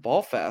get rid of the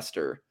ball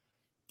faster.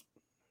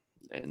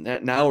 And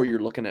that now you're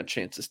looking at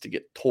chances to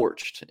get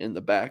torched in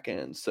the back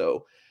end.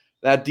 So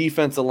that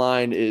defensive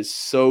line is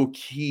so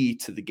key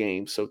to the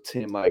game. So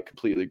Tim, I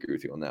completely agree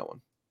with you on that one.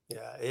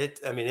 Yeah,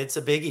 it's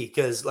a biggie,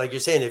 because like you're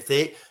saying,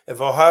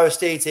 if Ohio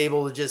State's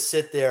able to just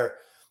sit there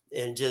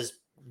and just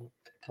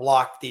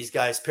block these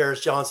guys,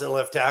 Paris Johnson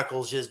left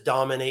tackles just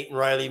dominating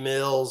Riley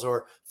Mills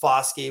or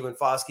Foskey when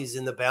Foskey's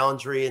in the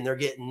boundary and they're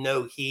getting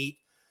no heat,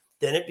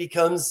 then it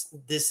becomes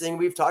this thing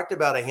we've talked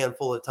about a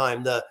handful of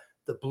times, the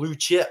blue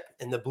chip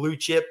and the blue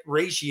chip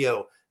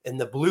ratio, and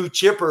the blue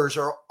chippers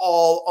are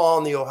all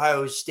on the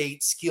Ohio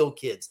State skill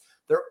kids.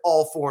 They're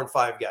all 4 and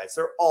 5 guys.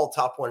 They're all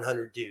top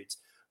 100 dudes,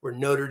 where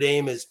Notre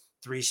Dame is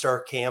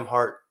 3-star Cam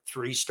Hart,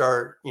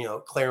 3-star,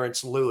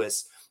 Clarence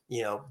Lewis,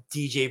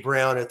 DJ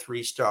Brown, a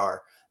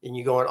 3-star, and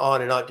you going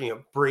on and on,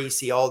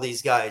 Bracey, all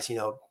these guys,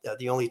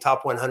 the only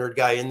top 100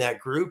 guy in that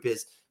group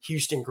is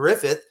Houston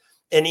Griffith.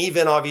 And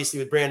even obviously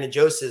with Brandon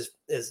Joseph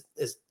as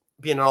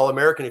being an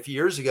All-American a few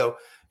years ago,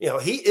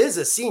 he is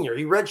a senior.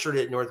 He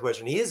redshirted at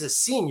Northwestern. He is a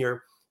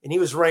senior, and he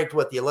was ranked, the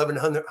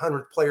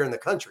 1100th player in the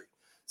country.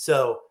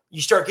 So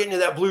you start getting to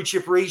that blue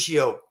chip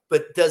ratio,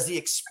 but does the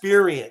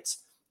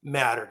experience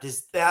matter?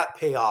 Does that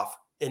pay off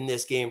in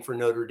this game for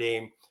Notre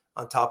Dame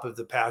on top of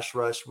the pass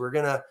rush? We're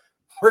going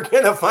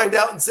to find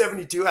out in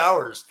 72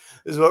 hours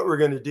is what we're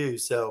going to do.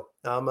 So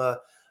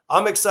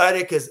I'm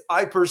excited because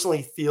I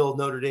personally feel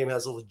Notre Dame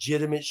has a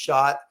legitimate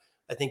shot.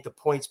 I think the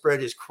point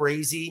spread is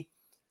crazy,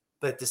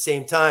 but at the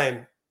same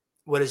time,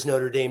 what has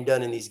Notre Dame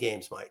done in these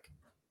games, Mike?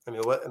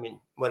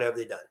 What have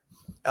they done?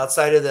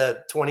 Outside of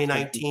the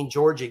 2019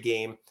 Georgia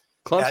game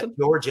Clemson? at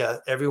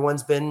Georgia,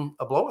 everyone's been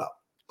a blowout.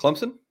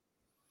 Clemson?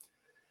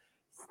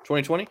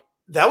 2020?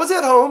 That was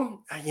at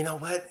home. You know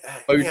what?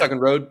 Oh, you're talking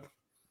road?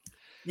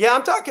 Yeah,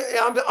 I'm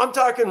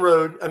talking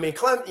road. I mean,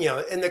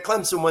 and the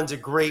Clemson one's a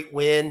great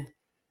win.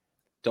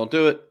 Don't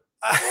do it.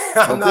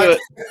 I'm not do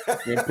it.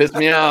 You piss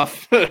me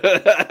off. I'm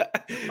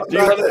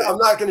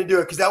not going to do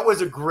it because that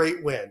was a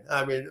great win.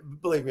 I mean,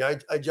 believe me,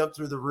 I jumped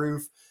through the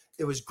roof.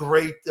 It was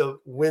great to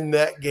win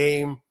that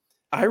game.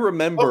 I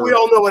remember. But we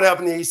all know what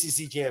happened in the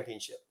ACC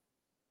championship.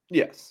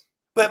 Yes.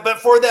 But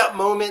for that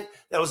moment,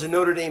 that was a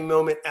Notre Dame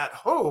moment at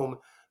home.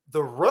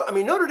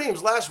 Notre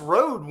Dame's last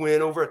road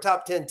win over a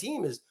top 10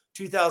 team is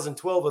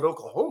 2012 at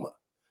Oklahoma.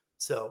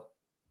 So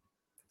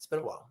it's been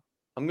a while.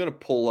 I'm going to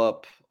pull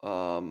up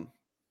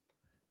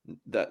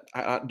that.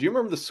 Do you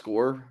remember the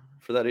score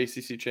for that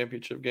ACC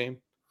championship game?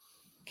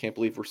 Can't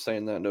believe we're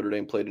saying that Notre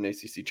Dame played an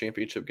ACC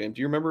championship game.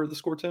 Do you remember the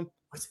score, Tim?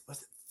 Was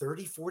it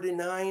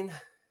 34-9?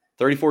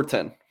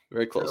 34-10.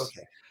 Very close.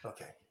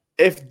 Okay.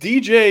 If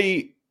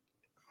DJ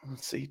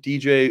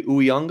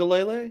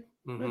Uiagalelei,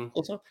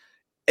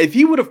 if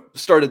he would have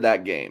started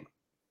that game,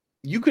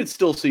 you could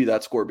still see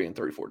that score being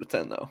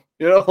 34-10, though.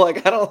 You know,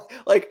 like, I don't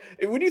like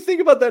when you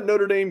think about that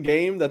Notre Dame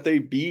game that they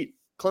beat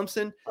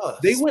Clemson,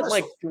 they went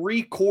like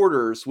 3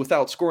 quarters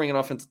without scoring an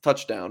offensive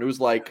touchdown. It was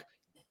like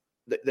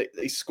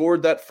they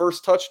scored that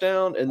first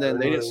touchdown, and then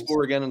they didn't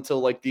score again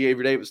until like the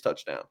Avery Davis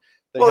touchdown.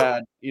 They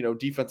had,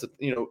 defensive,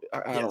 I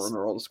don't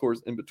remember all the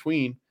scores in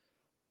between.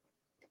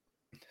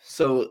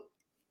 So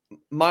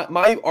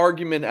my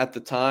argument at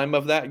the time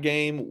of that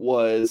game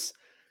was,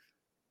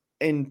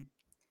 in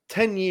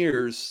 10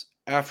 years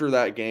after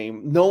that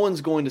game, no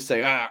one's going to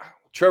say,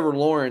 Trevor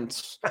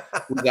Lawrence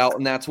was out,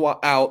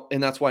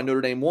 and that's why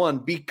Notre Dame won.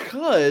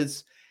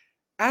 Because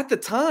at the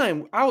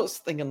time, I was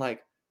thinking,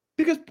 like,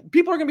 because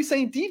people are going to be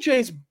saying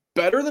DJ's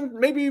better than,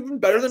 maybe even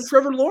better than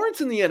Trevor Lawrence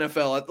in the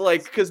NFL.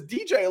 Like, because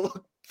DJ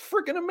looked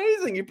freaking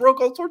amazing. He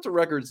broke all sorts of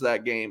records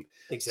that game.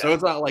 Exactly. So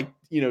it's not like,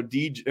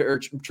 DJ or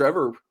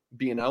Trevor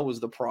being out was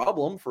the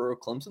problem for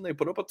Clemson. They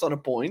put up a ton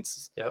of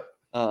points. Yep.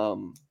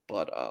 No,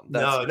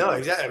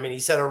 exactly. I mean, he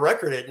set a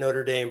record at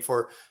Notre Dame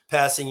for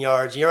passing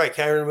yards. You're right.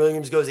 Kyron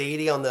Williams goes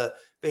 80 on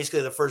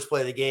basically the first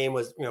play of the game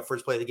was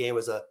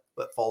a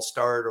false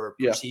start or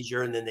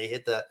procedure. And then they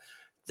hit the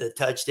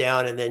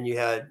touchdown. And then you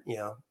had,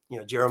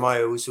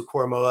 Jeremiah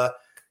Owusu-Koramoah,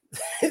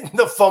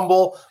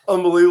 the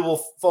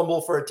unbelievable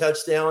fumble for a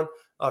touchdown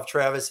off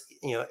Travis,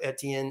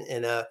 Etienne.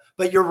 And,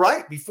 but you're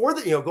right. Before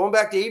going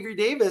back to Avery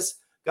Davis,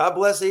 God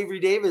bless Avery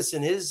Davis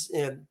and his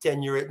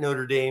tenure at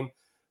Notre Dame.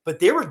 But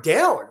they were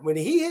down when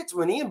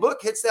Ian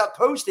Book hits that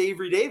post to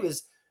Avery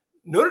Davis.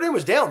 Notre Dame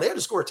was down. They had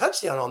to score a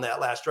touchdown on that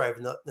last drive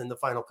in the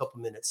final couple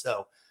minutes.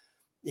 So,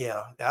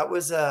 yeah, that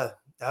was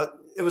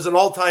it was an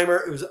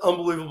all-timer. It was an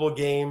unbelievable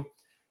game,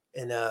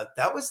 and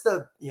that was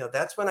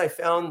that's when I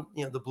found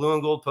the Blue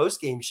and Gold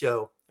post-game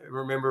show. I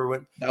remember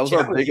when that was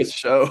our biggest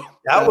show.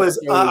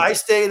 I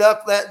stayed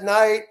up that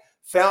night.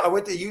 I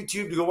went to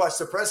YouTube to go watch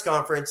the press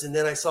conference, and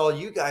then I saw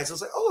you guys. I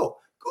was like, oh,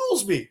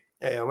 Goolsby.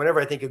 Yeah, whenever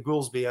I think of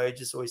Goolsby, I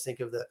just always think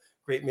of the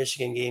great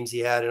Michigan games he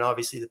had, and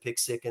obviously the pick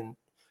six in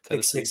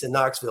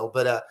Knoxville.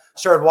 But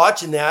started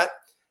watching that,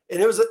 and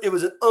it was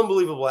an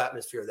unbelievable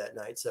atmosphere that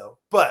night. So,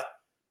 but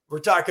we're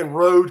talking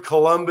road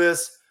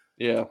Columbus.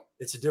 Yeah,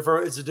 it's a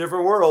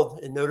different world,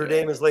 and Notre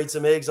Dame has laid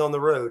some eggs on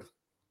the road.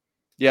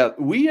 Yeah,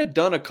 we had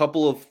done a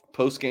couple of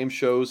post-game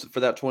shows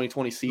for that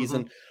 2020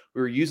 season.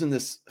 We were using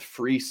this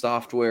free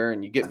software,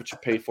 and you get what you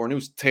pay for, and it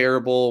was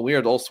terrible. We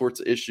had all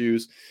sorts of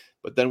issues.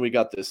 But then we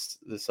got this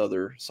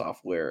other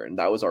software, and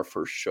that was our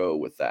first show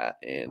with that,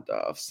 and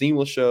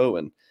seamless show.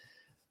 And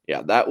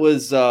yeah, that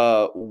was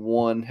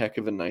one heck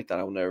of a night that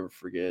I'll never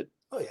forget.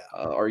 Oh yeah.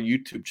 Our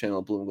YouTube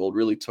channel, Blue and Gold,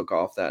 really took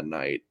off that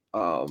night.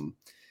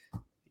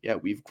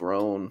 We've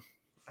grown,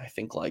 I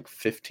think, like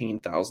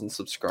 15,000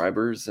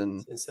 subscribers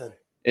in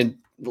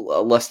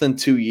less than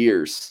 2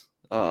 years.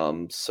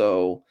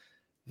 So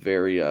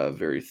very,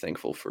 very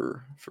thankful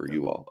for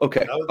you all.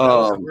 Okay.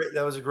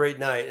 That was a great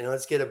night. And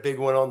let's get a big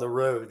one on the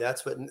road.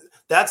 That's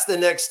the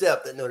next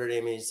step that Notre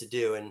Dame needs to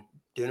do. And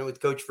doing it with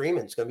Coach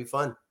Freeman, it's going to be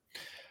fun.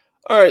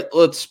 All right,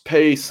 let's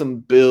pay some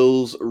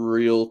bills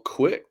real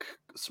quick.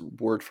 Some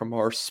word from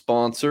our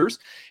sponsors.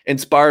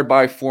 Inspired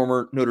by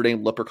former Notre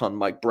Dame Leprechaun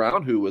Mike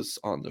Brown, who was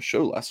on the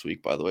show last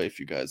week, by the way. If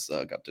you guys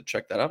got to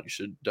check that out, you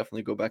should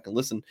definitely go back and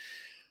listen.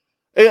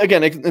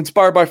 Again,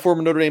 inspired by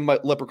former Notre Dame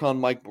Leprechaun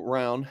Mike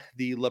Brown,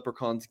 the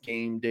Leprechaun's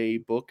Game Day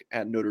book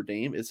at Notre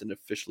Dame is an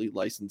officially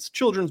licensed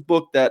children's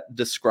book that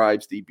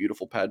describes the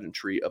beautiful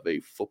pageantry of a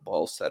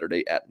football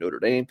Saturday at Notre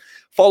Dame.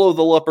 Follow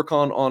the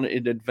Leprechaun on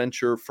an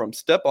adventure from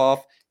step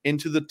off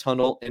into the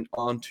tunnel and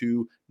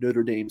onto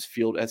Notre Dame's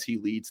field as he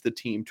leads the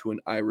team to an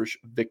Irish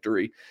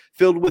victory.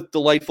 Filled with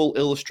delightful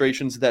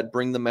illustrations that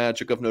bring the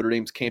magic of Notre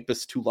Dame's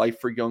campus to life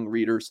for young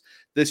readers,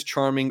 this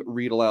charming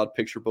read-aloud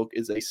picture book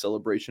is a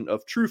celebration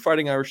of true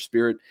Fighting Irish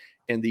spirit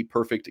and the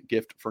perfect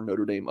gift for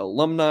Notre Dame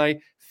alumni,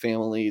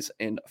 families,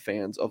 and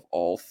fans of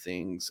all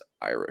things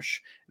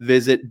Irish.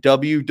 Visit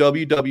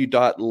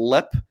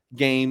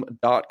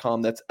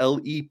www.lepgame.com. That's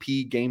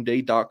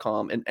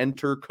lepgameday.com and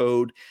enter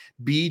code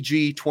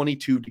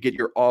BG22 to get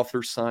your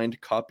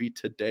author-signed copy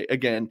today.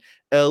 Again,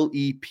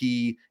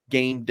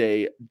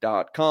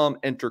 lepgameday.com.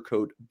 Enter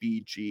code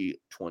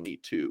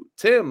BG22.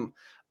 Tim,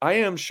 I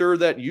am sure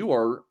that you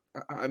are.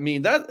 I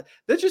mean, that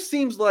just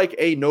seems like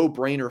a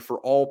no-brainer for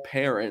all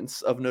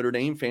parents of Notre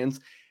Dame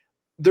fans.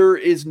 There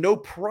is no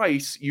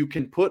price you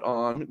can put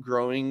on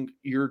growing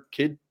your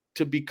kid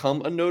to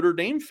become a Notre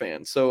Dame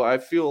fan. So I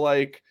feel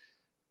like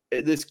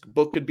this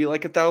book could be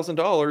like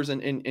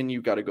 $1,000 and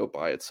you got to go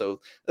buy it.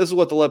 So this is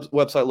what the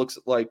website looks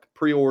like.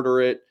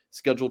 Pre-order it,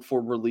 scheduled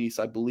for release,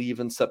 I believe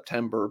in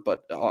September,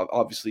 but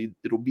obviously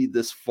it'll be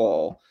this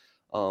fall.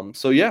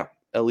 So yeah,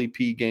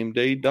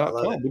 lepgameday.com.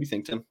 What do you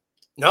think, Tim?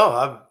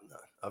 No,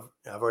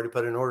 I've already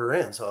put an order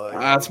in, so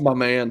that's my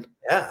man.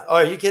 Yeah. Oh,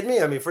 are you kidding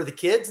me? I mean, for the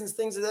kids and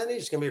things of that nature,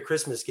 it's gonna be a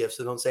Christmas gift,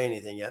 so don't say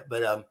anything yet.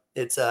 But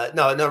it's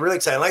no, really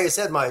exciting. Like I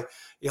said, my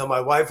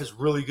wife is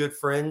really good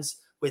friends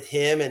with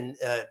him and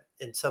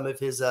some of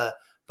his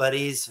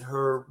buddies.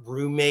 Her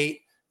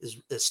roommate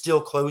is still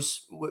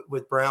close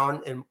with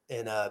Brown and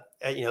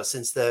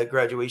since the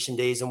graduation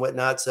days and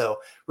whatnot. So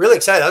really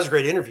excited. That was a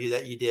great interview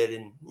that you did,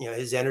 and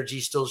his energy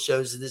still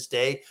shows to this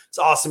day. It's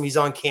awesome. He's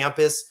on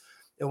campus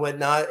and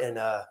whatnot, and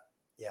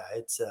yeah,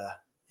 it's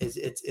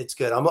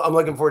good. I'm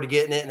looking forward to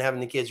getting it and having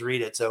the kids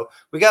read it. So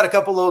we got a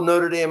couple little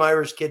Notre Dame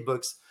Irish kid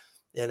books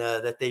and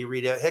that they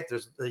read out. Heck,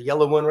 there's the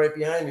yellow one right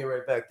behind me,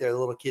 right back there, the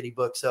little kiddie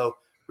book. So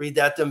read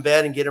that to them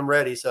bed and get them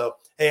ready. So,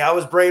 hey, I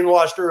was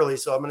brainwashed early,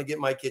 so I'm going to get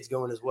my kids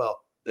going as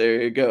well.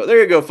 There you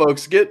go,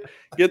 folks. Get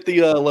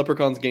the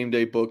Leprechaun's Game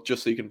Day book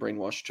just so you can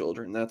brainwash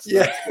children. That's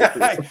hey,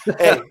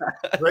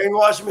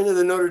 brainwash them into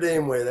the Notre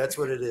Dame way. That's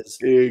what it is.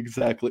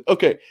 Exactly.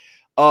 Okay.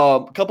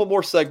 A couple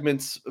more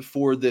segments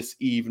for this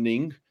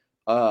evening.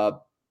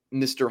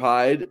 Mr.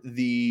 Hyde,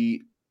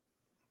 the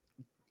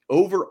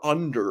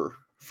over-under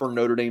for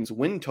Notre Dame's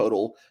win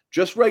total,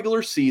 just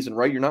regular season,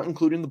 right? You're not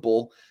including the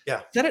bowl.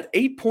 Yeah. Set at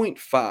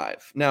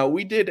 8.5. Now,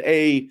 we did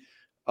a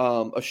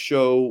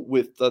show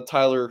with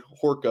Tyler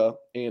Horka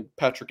and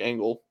Patrick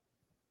Engel.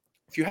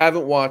 If you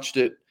haven't watched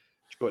it,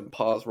 just go ahead and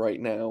pause right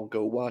now.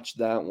 Go watch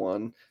that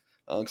one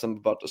because I'm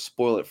about to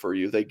spoil it for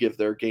you. They give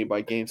their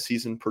game-by-game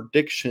season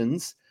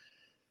predictions.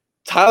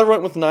 Tyler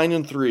went with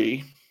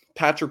 9-3.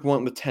 Patrick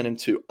went with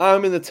 10-2.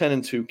 I'm in the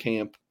 10-2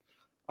 camp.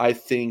 I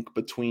think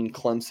between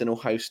Clemson,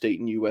 Ohio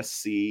State, and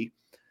USC,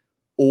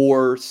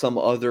 or some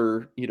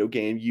other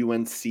game,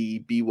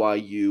 UNC,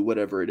 BYU,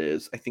 whatever it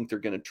is, I think they're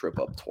going to trip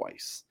up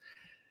twice.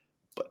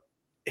 But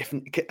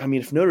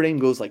if Notre Dame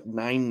goes like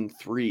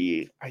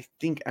 9-3, I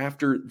think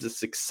after the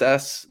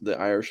success the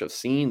Irish have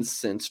seen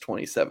since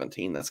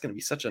 2017, that's going to be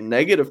such a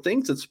negative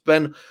thing. It's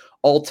been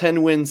all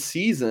 10-win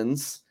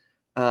seasons.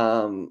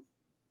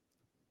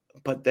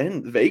 But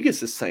then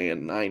Vegas is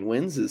saying 9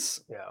 wins is,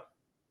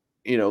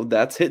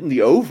 that's hitting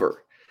the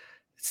over.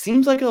 It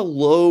seems like a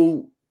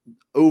low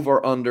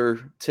over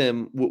under.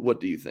 Tim,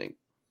 what do you think?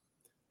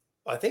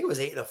 I think it was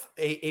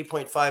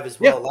 8.5 as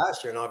well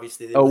last year, and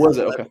obviously, was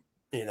it? Okay.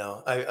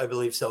 I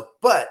believe so.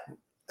 But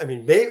I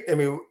mean,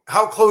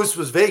 how close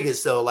was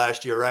Vegas though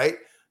last year, right?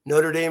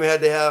 Notre Dame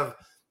had to have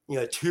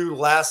 2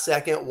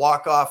 last-second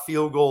walk-off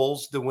field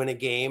goals to win a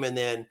game, and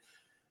then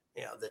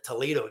the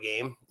Toledo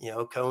game,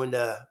 Cohen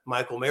to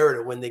Michael Mara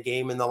to win the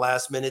game in the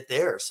last minute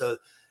there. So,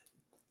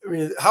 I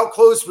mean, how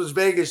close was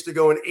Vegas to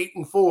going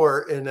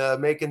 8-4 and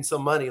making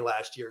some money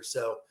last year?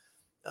 So,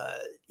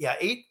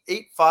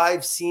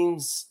 8.5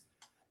 seems,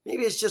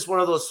 maybe it's just one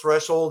of those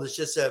thresholds. It's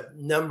just a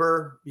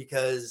number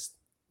because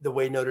the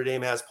way Notre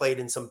Dame has played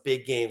in some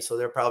big games. So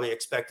they're probably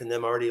expecting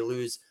them already to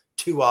lose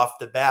 2 off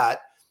the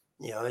bat,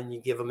 and you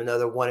give them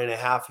another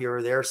 1.5 here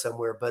or there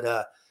somewhere.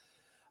 But,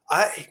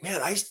 I've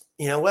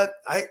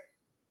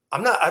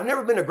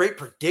never been a great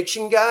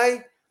prediction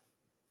guy.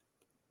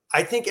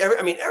 I think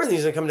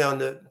everything's going to come down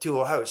to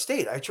Ohio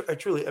State. I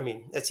truly,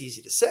 that's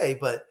easy to say,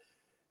 but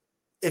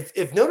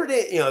if Notre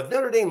Dame, if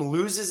Notre Dame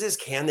loses this,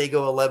 can they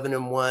go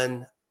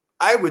 11-1?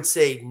 I would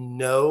say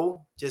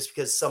no, just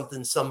because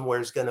something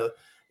somewhere is going to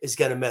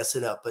mess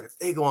it up. But if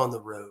they go on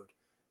the road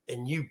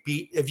and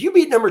if you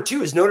beat number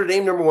 2, is Notre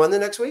Dame number 1 the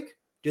next week?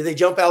 Do they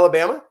jump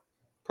Alabama?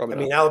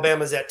 Probably not.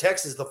 Alabama's at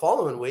Texas the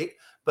following week,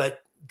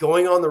 but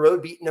going on the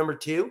road, beating number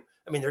 2,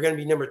 they're going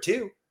to be number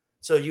 2.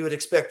 So you would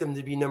expect them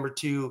to be number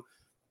 2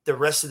 the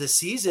rest of the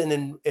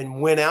season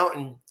and win out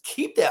and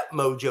keep that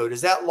mojo. Does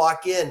that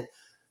lock in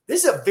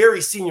this is a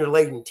very senior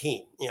laden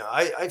team.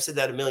 I've said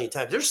that a million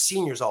times. There's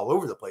seniors all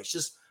over the place.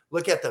 Just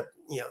look at the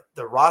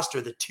roster,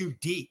 the two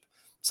deep.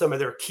 Some of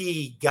their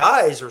key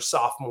guys are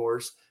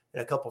sophomores,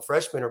 and a couple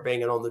freshmen are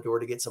banging on the door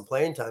to get some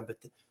playing time. But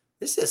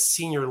this is a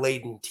senior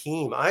laden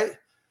team. I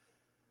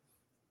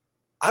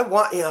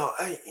want,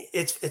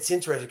 it's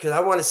interesting because I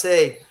want to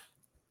say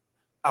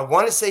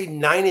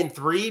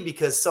 9-3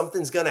 because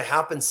something's going to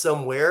happen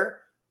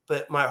somewhere.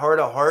 But my heart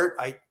of heart,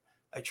 I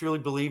truly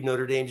believe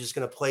Notre Dame's just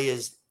going to play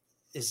is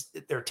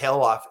their tail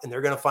off, and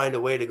they're going to find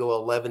a way to go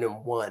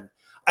 11-1.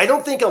 I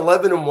don't think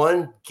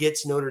 11-1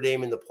 gets Notre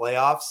Dame in the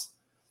playoffs.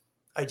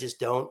 I just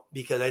don't,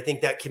 because I think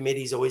that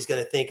committee is always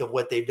going to think of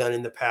what they've done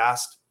in the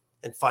past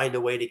and find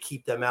a way to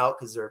keep them out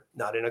because they're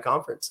not in a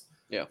conference.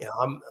 Yeah.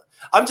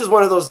 I'm just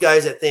one of those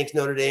guys that thinks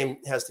Notre Dame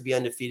has to be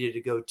undefeated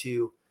to go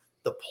to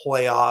the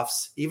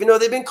playoffs, even though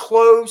they've been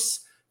close.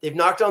 They've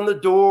knocked on the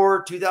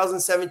door.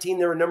 2017,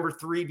 they were number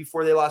 3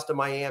 before they lost to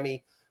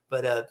Miami.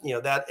 But,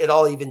 that it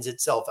all evens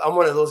itself. I'm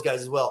one of those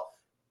guys as well.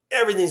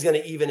 Everything's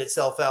going to even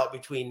itself out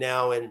between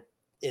now and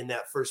in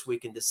that first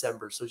week in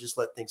December. So just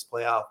let things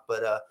play out.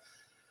 But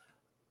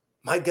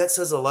my gut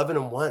says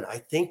 11-1. I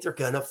think they're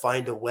going to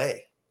find a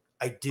way.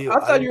 I do. I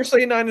thought you were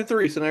saying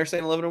 9-3, so now you're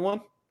saying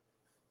 11-1?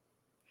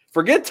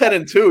 Forget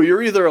 10-2.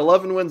 You're either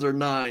 11 wins or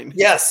 9.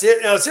 Yes.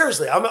 No,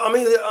 seriously. I'm an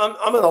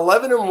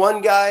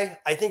 11-1 guy.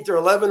 I think they're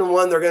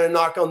 11-1. They're going to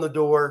knock on the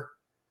door.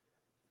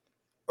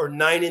 Or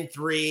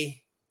 9-3.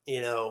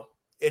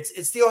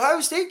 It's the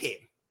Ohio State game.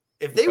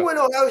 If they win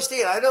Ohio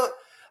State,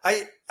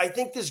 I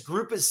think this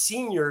group of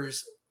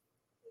seniors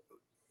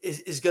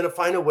is going to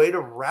find a way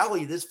to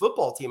rally this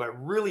football team. I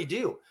really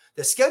do.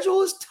 The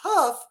schedule is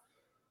tough,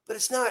 but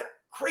it's not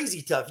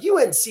crazy tough.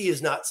 UNC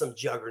is not some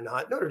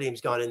juggernaut. Notre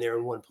Dame's gone in there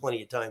and won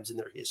plenty of times in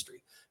their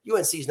history.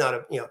 UNC is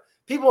not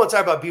people want to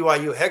talk about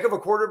BYU, heck of a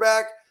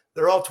quarterback.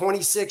 They're all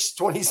 26,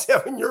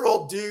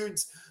 27-year-old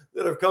dudes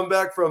that have come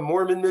back from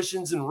Mormon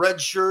missions and red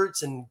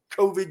shirts and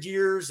COVID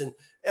years and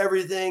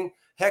everything.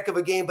 Heck of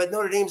a game. But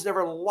Notre Dame's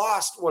never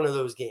lost one of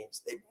those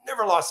games. They've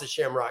never lost a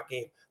Shamrock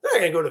game. They're not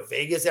going to go to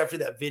Vegas after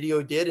that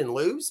video did and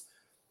lose.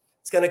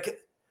 I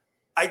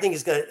think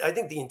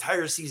the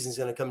entire season is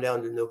going to come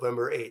down to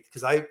November 8th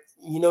because I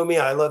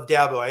love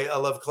Dabo. I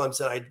love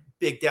Clemson. I'm a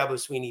big Dabo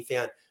Sweeney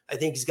fan. I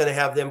think he's going to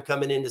have them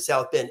coming into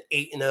South Bend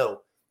 8-0.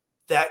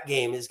 That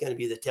game is going to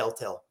be the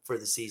telltale for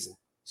the season.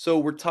 So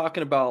we're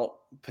talking about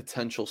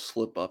potential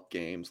slip-up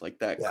games. Like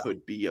that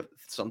could be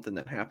something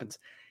that happens.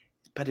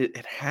 But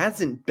it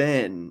hasn't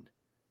been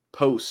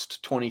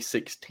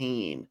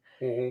post-2016.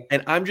 Mm-hmm.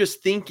 And I'm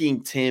just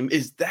thinking, Tim,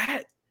 is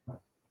that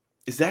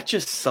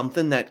just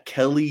something that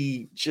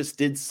Kelly just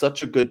did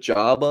such a good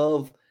job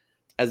of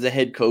as a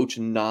head coach,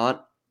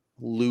 not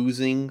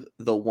losing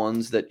the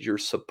ones that you're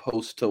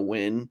supposed to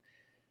win?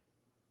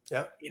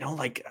 Yeah.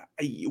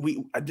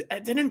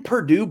 Didn't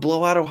Purdue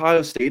blow out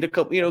Ohio State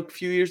a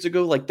few years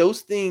ago? Like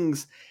those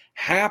things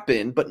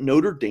happen, but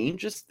Notre Dame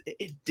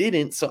it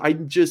didn't. So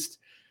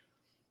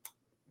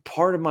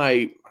part of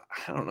my,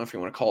 I don't know if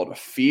you want to call it a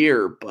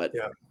fear, but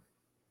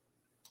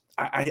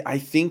I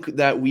think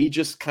that we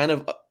just kind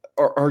of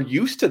are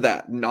used to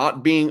that,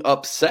 not being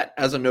upset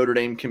as a Notre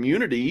Dame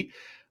community,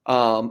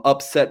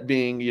 upset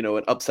being,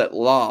 an upset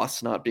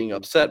loss, not being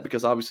upset,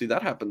 because obviously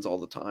that happens all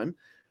the time.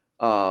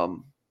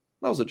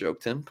 That was a joke,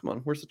 Tim. Come on,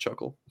 where's the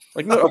chuckle?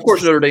 Like, no, of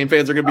course Notre Dame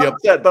fans are going to be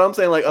upset, but I'm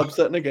saying like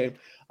upset in a game.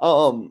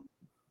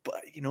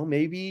 But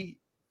maybe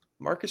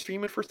Marcus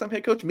Freeman, first-time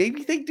head coach,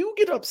 maybe they do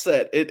get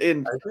upset.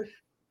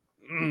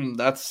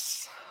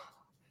 That's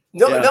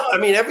no. I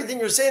mean, everything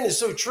you're saying is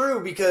so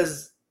true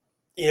because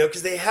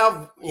they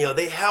have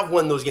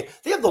won those games.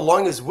 They have the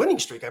longest winning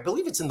streak. I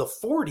believe it's in the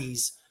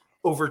 40s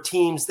over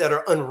teams that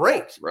are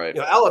unranked. Right.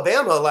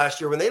 Alabama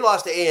last year when they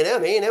lost to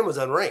A&M was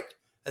unranked.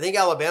 I think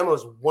Alabama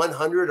was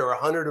 100 or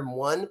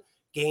 101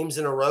 games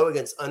in a row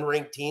against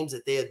unranked teams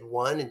that they had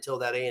won until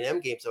that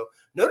A&M game. So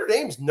Notre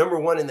Dame's number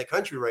 1 in the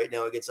country right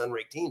now against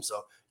unranked teams.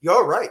 So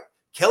you're right.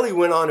 Kelly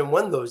went on and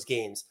won those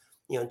games.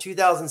 In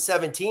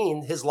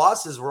 2017, his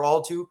losses were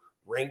all to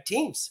ranked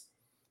teams.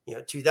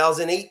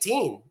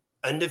 2018,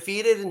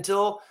 undefeated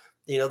until,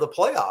 the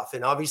playoff.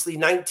 And obviously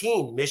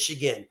 19,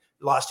 Michigan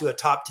lost to a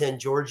top 10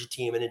 Georgia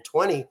team. And in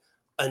 20,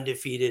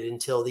 undefeated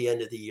until the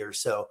end of the year.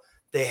 So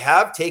they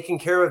have taken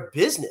care of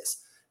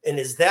business. And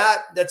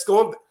that's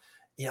going,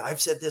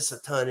 I've said this a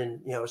ton. And,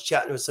 I was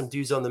chatting with some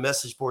dudes on the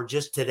message board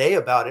just today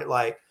about it.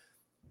 Like,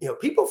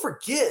 people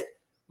forget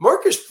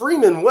Marcus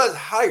Freeman was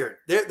hired.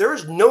 There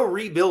is no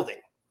rebuilding.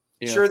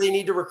 Yeah. Sure, they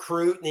need to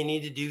recruit and they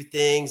need to do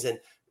things and,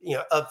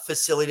 a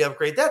facility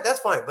upgrade. That's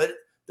fine. But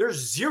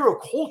there's zero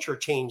culture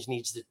change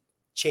needs to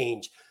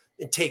change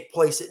and take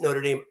place at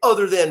Notre Dame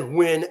other than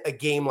win a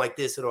game like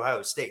this at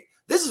Ohio State.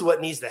 This is what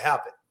needs to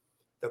happen.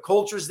 The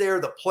culture's there.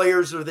 The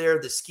players are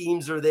there. The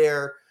schemes are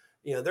there.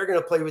 They're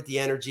going to play with the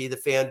energy, the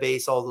fan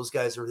base, all those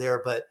guys are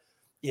there. But,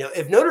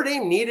 if Notre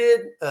Dame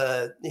needed,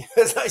 as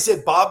I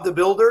said, Bob the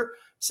Builder,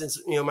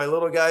 since, my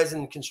little guys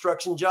in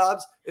construction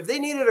jobs, if they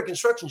needed a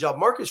construction job,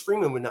 Marcus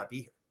Freeman would not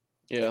be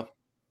here.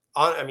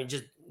 Yeah.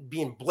 Just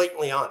being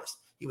blatantly honest.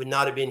 he would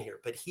not have been here.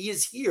 But he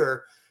is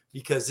here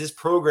because this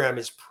program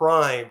is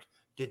primed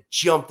to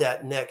jump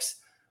that next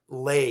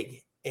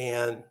leg.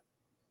 And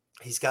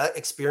he's got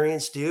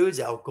experienced dudes,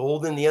 Al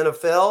Golden, the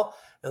NFL.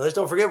 And let's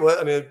don't forget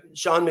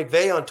Sean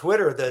McVay on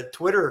Twitter,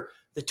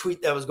 the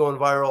tweet that was going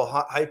viral,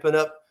 hyping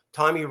up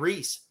Tommy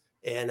Rees.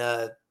 And,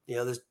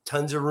 there's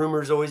tons of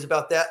rumors always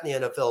about that in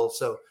the NFL.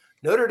 So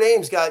Notre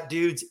Dame's got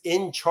dudes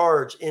in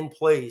charge, in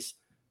place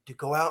to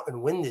go out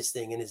and win this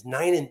thing. And his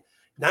 9-3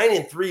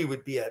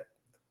 would be a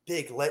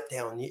big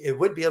letdown. It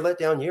would be a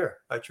letdown year,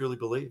 I truly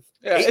believe.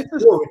 Yeah,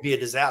 8-4 would be a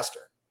disaster.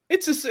 I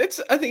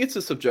think it's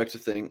a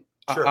subjective thing.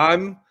 Sure.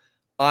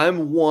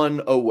 I'm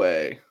one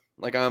away.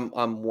 Like I'm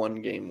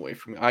one game away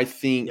from it. I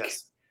think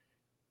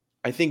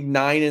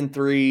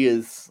 9-3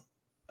 is,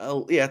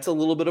 it's a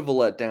little bit of a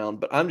letdown,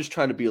 but I'm just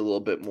trying to be a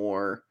little bit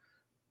more,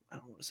 I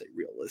don't want to say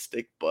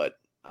realistic, but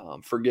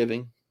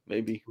forgiving,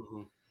 maybe.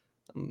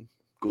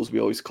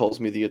 Goolsby always calls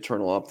me the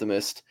eternal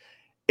optimist.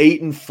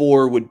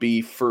 8-4 would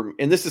be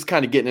and this is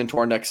kind of getting into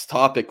our next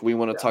topic. We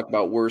want to talk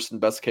about worst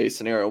and best case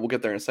scenario. We'll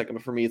get there in a second,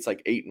 but for me, it's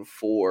like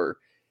 8-4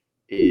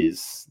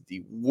 is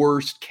the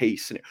worst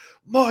case scenario.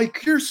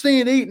 Mike, you're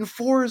saying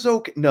 8-4 is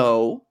okay?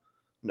 No,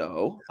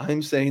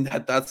 I'm saying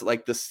that's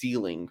like the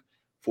ceiling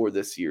for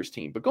this year's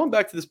team. But going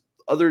back to this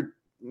other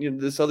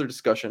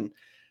discussion,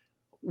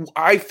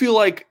 I feel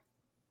like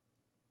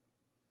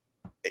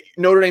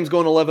Notre Dame's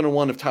going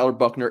 11-1 if Tyler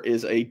Buchner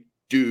is a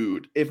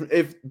dude.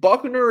 If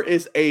Buchner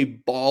is a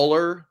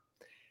baller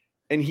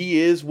and he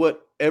is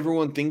what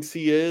everyone thinks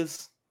he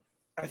is,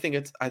 I think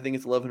it's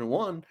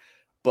 11-1.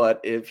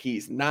 But if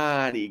he's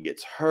not, he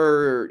gets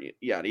hurt,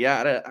 yada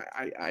yada.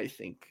 I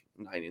think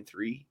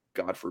 9-3.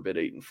 God forbid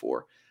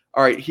 8-4.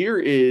 All right, here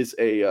is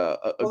a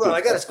hold on. I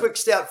got a quick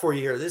stat for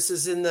you here. This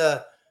is in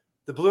the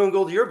Blue and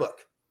Gold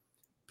yearbook,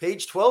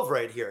 page 12,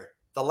 right here.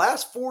 The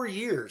last 4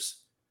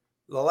 years,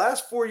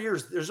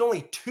 there's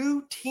only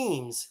 2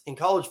 teams in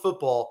college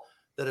football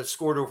that have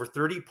scored over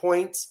 30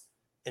 points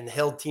and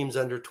held teams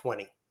under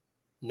 20.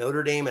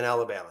 Notre Dame and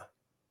Alabama.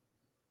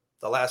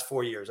 The last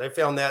 4 years. I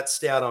found that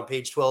stat on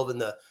page 12 in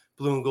the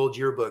Blue and Gold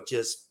yearbook.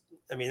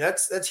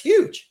 That's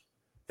huge.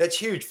 That's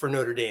huge for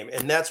Notre Dame.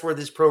 And that's where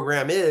this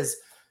program is.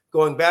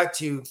 Going back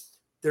to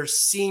there's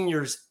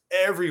seniors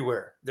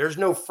everywhere. There's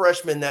no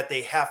freshmen that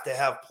they have to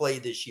have play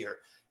this year.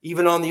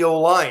 Even on the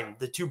O-line,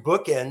 the 2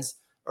 bookends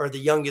are the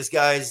youngest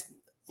guys,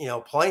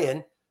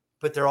 playing,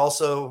 but they're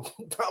also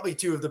probably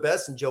 2 of the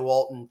best in Joe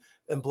Alton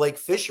and Blake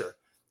Fisher.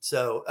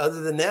 So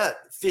other than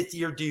that,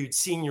 5th-year dudes,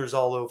 seniors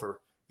all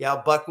over.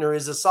 Yeah, Buchner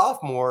is a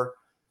sophomore,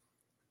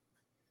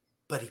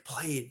 but he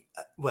played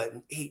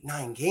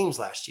 8-9 games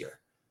last year.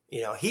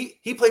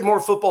 He played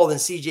more football than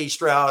C.J.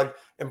 Stroud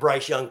and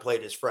Bryce Young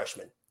played as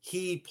freshmen.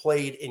 He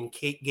played in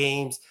key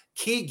games,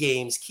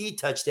 key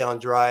touchdown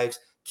drives,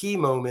 key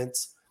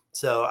moments.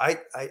 So I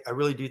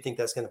really do think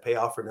that's going to pay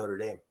off for Notre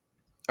Dame.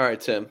 All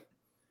right, Tim.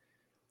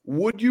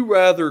 Would you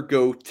rather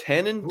go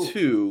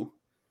 10-2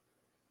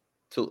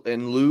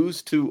 and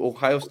lose to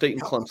Ohio State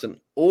and Clemson,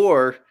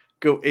 or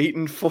go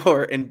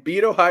 8-4 and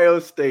beat Ohio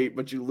State,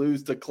 but you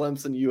lose to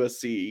Clemson,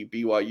 USC,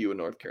 BYU, and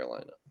North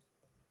Carolina?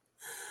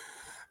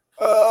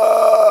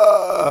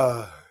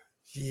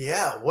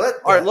 Yeah. What?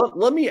 All right.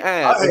 Let me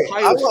add.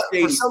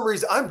 For some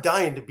reason, I'm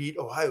dying to beat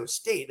Ohio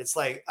State. It's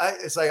like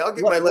I'll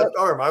get my left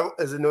arm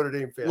as a Notre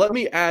Dame fan. Let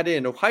me add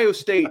in. Ohio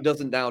State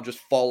doesn't now just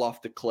fall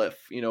off the cliff.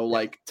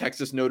 Like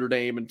Texas Notre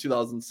Dame in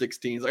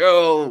 2016. It's like,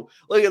 oh,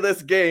 look at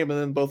this game,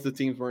 and then both the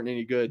teams weren't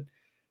any good.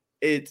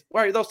 That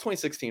was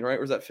 2016, right?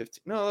 Or was that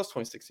 15? No, that was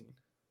 2016.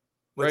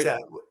 What's right?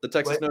 that? The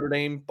Texas Notre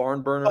Dame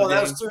barn burner. Oh,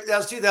 that was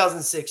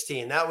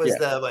 2016. That was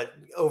the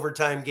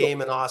overtime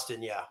game in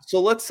Austin. Yeah.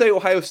 So let's say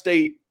Ohio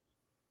State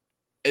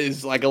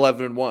is like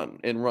 11-1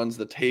 and runs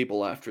the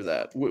table after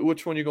that.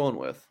 Which one are you going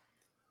with?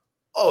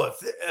 Oh,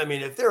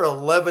 if they're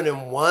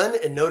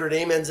 11-1 and Notre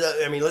Dame ends up,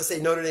 let's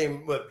say Notre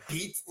Dame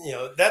beats,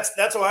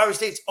 that's Ohio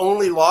State's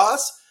only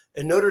loss,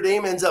 and Notre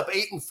Dame ends up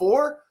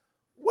 8-4.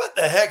 What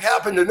the heck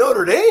happened to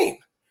Notre Dame?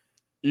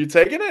 You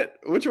taking it?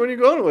 Which one are you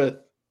going with?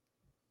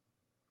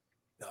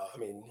 No,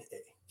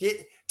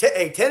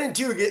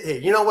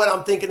 10-2. You know what?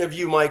 I'm thinking of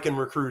you, Mike, in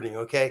recruiting.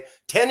 Okay,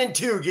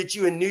 10-2 gets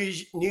you a New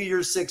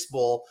Year's Six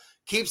bowl,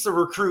 keeps the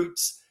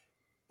recruits,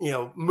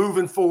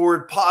 moving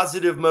forward,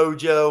 positive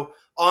mojo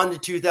on to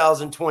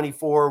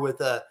 2024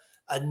 with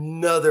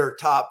another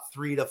top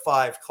 3 to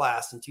 5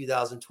 class in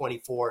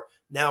 2024.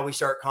 Now we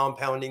start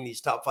compounding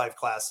these top 5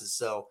 classes.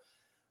 So,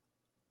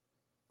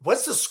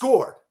 what's the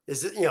score?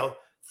 Is it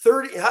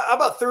 30? How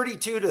about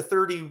 32 to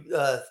 30?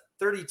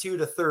 32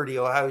 to 30.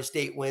 Ohio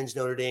State wins.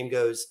 Notre Dame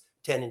goes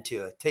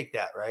 10-2. Take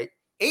that, right?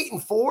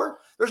 8-4.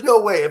 There's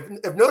no way.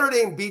 If Notre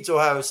Dame beats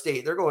Ohio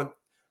State, they're going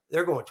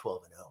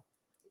 12-0.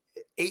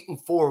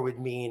 8-4 would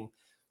mean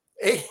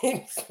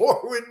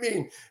 8-4 would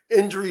mean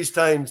injuries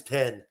times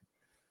 10.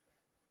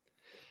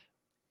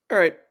 All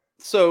right.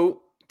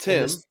 So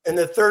Tim, and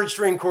the third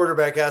string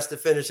quarterback has to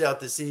finish out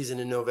the season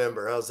in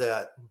November. How's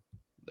that?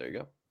 There you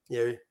go.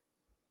 Yeah.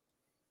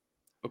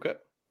 Okay.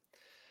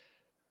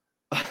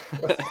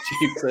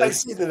 I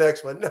see the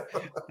next one. No.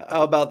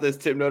 How about this,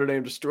 Tim? Notre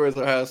Dame destroys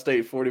Ohio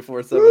State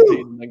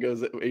 44-17 and then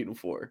goes at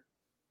 8-4.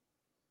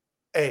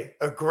 Hey,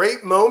 a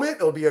great moment.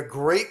 It'll be a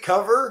great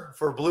cover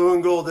for Blue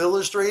and Gold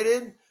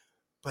Illustrated.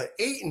 But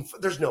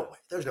 8-4, there's no way.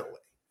 There's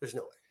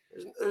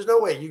no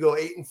way you go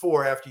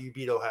 8-4 after you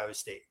beat Ohio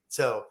State.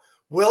 So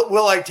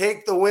will I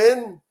take the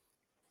win?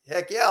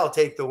 Heck yeah, I'll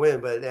take the win.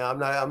 But I'm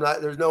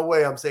not. There's no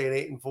way I'm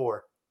saying 8-4.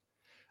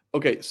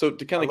 Okay, so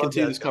to kind of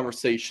continue this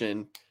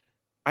conversation,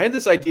 I had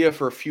this idea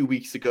for a few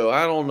weeks ago.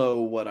 I don't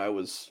know what I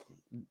was,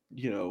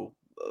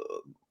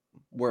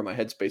 where my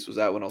headspace was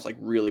at when I was like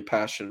really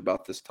passionate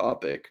about this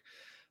topic,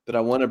 but I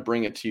want to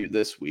bring it to you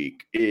this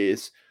week.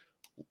 Is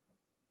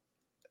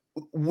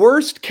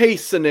worst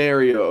case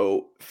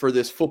scenario for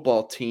this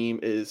football team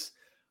is,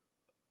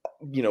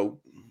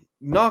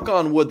 knock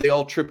on wood, they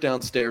all trip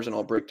downstairs and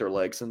all break their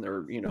legs and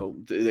they're,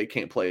 they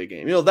can't play a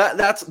game.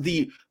 That's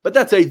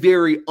a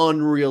very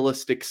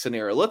unrealistic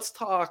scenario. Let's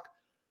talk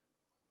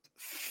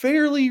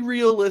fairly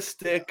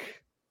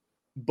realistic,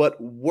 but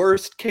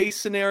worst case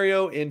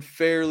scenario and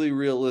fairly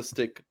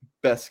realistic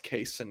best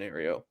case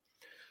scenario.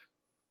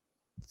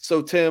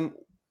 So Tim,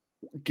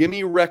 give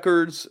me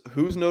records.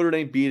 Who's Notre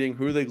Dame beating?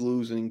 Who are they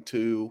losing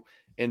to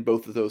in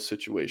both of those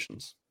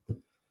situations?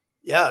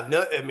 Yeah,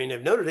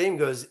 if Notre Dame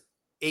goes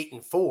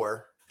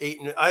 8-4,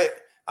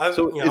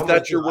 so is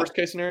that your worst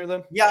case scenario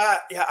then? Yeah,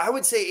 I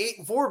would say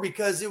 8-4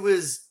 because it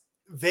was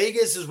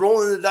Vegas is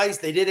rolling the dice.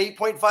 They did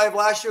 8.5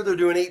 last year. They're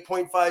doing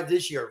 8.5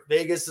 this year.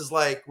 Vegas is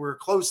like, we're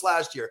close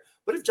last year.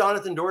 What if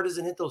Jonathan Dorr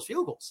doesn't hit those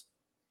field goals,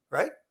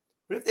 right?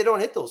 What if they don't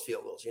hit those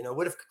field goals?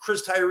 What if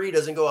Chris Tyree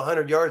doesn't go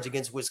 100 yards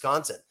against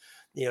Wisconsin,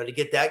 to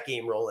get that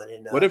game rolling?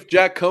 And what if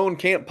Jack Cohn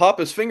can't pop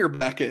his finger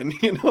back in,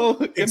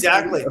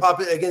 Exactly. Pop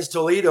it against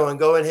Toledo and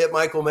go and hit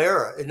Michael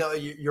Mara. No,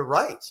 you're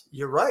right.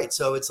 You're right.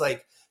 So it's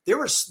like they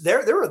were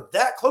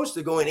that close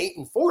to going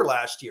 8-4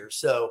 last year.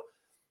 So,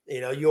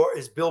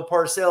 is Bill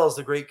Parcells,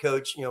 the great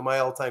coach, my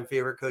all-time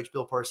favorite coach,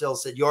 Bill Parcells,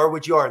 said, you are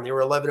what you are. And they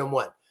were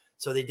 11-1.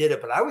 So they did it.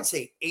 But I would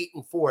say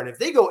 8-4. And if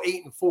they go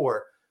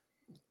 8-4,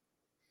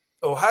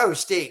 Ohio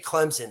State,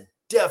 Clemson,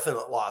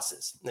 definite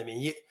losses. I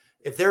mean,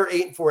 if they're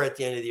 8-4 at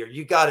the end of the year,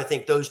 you got to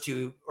think those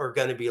two are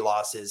going to be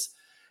losses.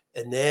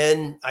 And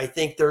then I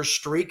think their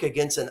streak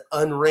against an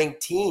unranked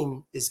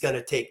team is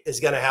going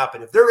to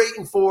happen. If they're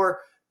 8-4,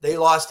 they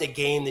lost a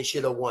game they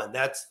should have won.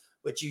 That's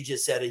what you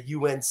just said, a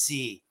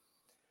UNC.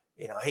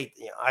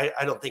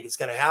 I don't think it's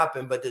going to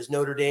happen, but does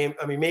Notre Dame,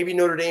 maybe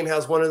Notre Dame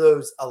has one of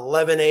those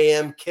 11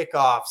 a.m.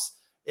 kickoffs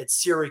at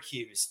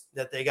Syracuse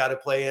that they got to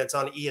play. And it's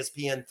on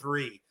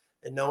ESPN3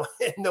 and no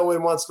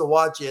one wants to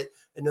watch it.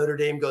 And Notre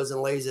Dame goes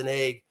and lays an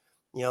egg,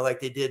 like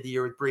they did the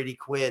year with Brady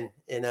Quinn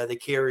in the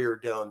Carrier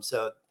Dome.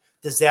 So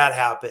does that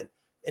happen?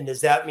 And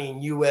does that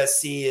mean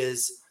USC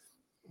is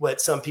what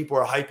some people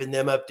are hyping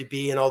them up to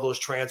be, and all those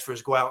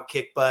transfers go out and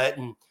kick butt,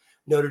 and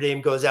Notre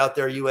Dame goes out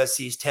there,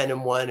 USC's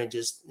 10-1, and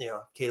just,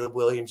 Caleb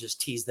Williams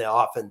just teased that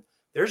off, and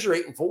there's your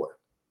 8-4.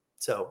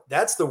 So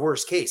that's the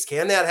worst case.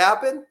 Can that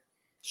happen?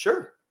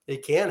 Sure,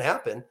 it can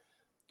happen.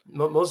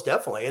 Most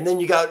definitely. And then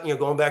you got,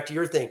 going back to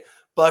your thing,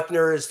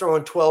 Buckner is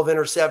throwing 12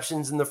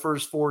 interceptions in the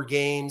first 4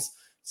 games.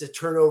 It's a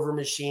turnover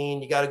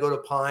machine. You got to go to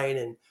Pine,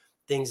 and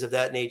things of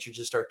that nature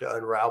just start to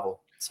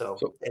unravel.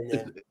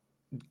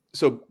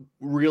 So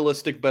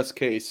realistic best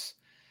case,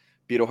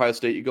 beat Ohio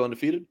State, you go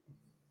undefeated?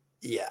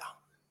 Yeah.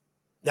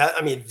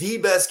 The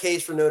best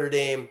case for Notre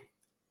Dame,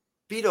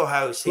 beat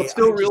Ohio State. It's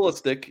still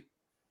realistic.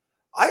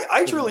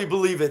 I truly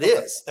believe it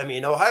is.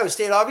 Ohio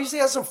State obviously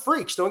has some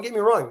freaks. Don't get me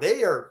wrong.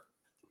 They're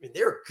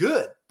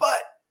good, but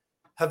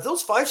have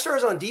those 5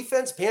 stars on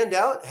defense panned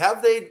out?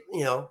 Have they,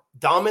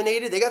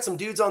 dominated? They got some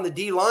dudes on the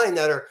D line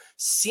that are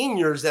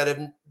seniors that have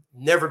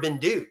never been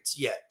dudes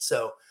yet.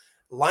 So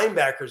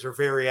linebackers are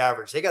very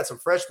average. They got some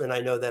freshmen I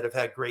know that have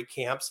had great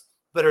camps,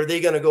 but are they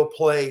going to go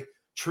play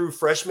true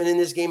freshmen in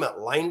this game at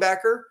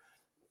linebacker?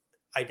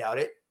 I doubt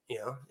it.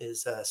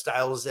 Is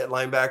Styles at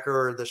linebacker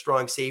or the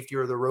strong safety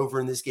or the rover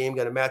in this game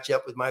going to match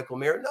up with Michael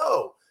Mayer?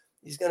 No,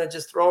 he's going to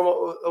just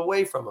throw him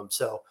away from him.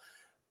 So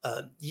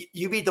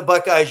you beat the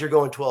Buckeyes, you're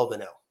going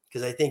 12-0,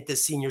 because I think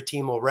this senior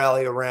team will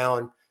rally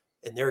around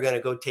and they're going to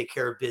go take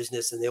care of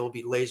business, and they will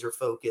be laser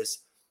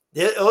focused.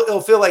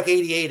 It'll feel like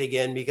 88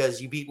 again,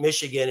 because you beat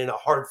Michigan in a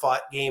hard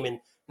fought game in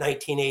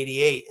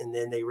 1988. And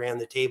then they ran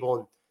the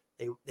table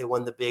and they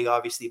won the big,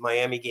 obviously,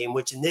 Miami game,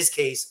 which in this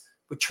case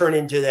would turn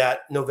into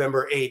that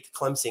November 8th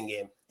Clemson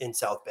game in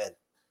South Bend.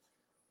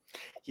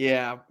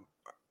 Yeah,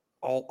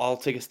 I'll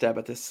take a stab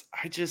at this.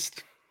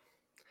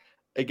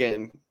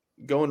 Again,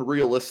 going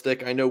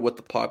realistic, I know what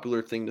the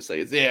popular thing to say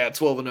is,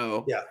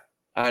 12-0. Yeah.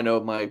 I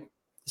know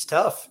it's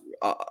tough.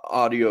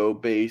 Audio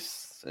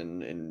base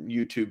and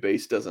YouTube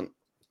base doesn't,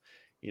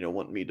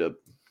 want me to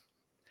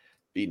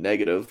be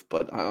negative,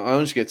 but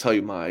I'm just going to tell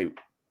you my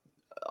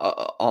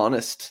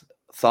honest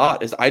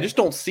thought is I just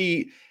don't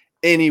see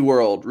any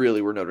world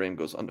really where Notre Dame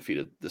goes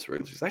undefeated this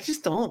regular season. I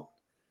just don't.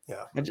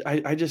 Yeah.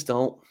 I just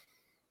don't.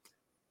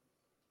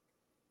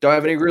 Do I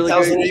have any really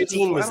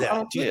 2018 was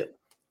that?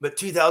 But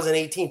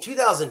 2018,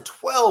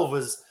 2012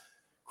 was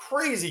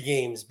crazy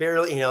games.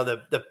 Barely,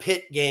 the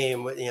Pitt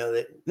game.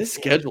 This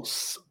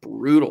schedule's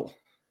brutal.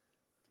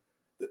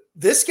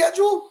 This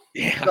schedule,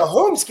 Yeah. the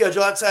home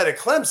schedule outside of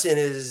Clemson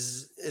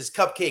is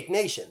Cupcake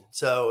Nation.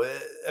 So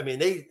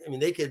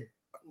they could,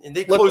 and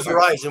they close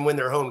their eyes and win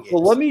their home games.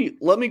 Well,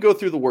 let me go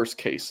through the worst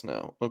case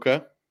now.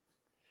 Okay.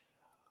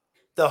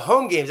 The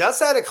home games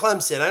outside of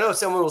Clemson. I know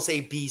someone will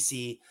say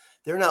BC.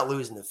 They're not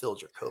losing to Phil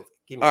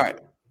Jurkovec. All right.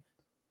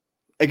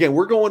 Again,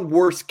 we're going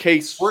worst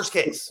case. Worst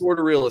case. Sort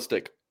of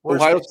realistic.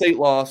 Worst Ohio case. State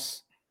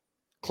loss,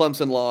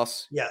 Clemson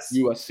loss, Yes.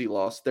 USC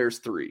loss. There's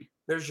 3.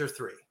 There's your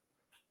 3.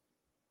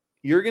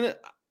 You're gonna.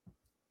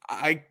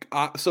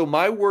 So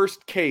my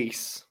worst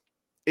case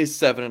is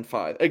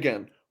 7-5.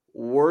 Again,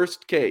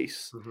 worst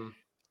case. Mm-hmm.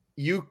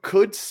 You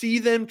could see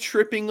them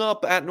tripping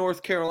up at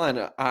North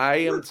Carolina. I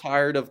am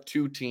tired of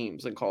 2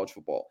 teams in college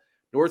football.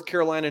 North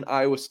Carolina and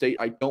Iowa State.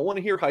 I don't want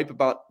to hear hype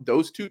about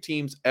those 2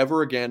 teams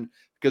ever again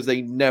because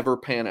they never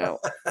pan out.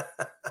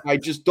 I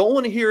just don't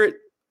want to hear it.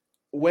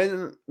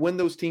 When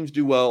those teams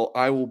do well,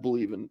 I will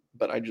believe in,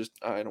 but I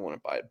don't want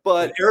to buy it.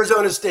 But and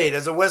Arizona State,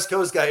 as a West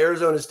Coast guy,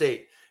 Arizona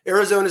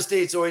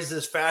State's always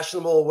this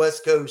fashionable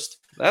West Coast.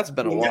 that's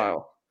been a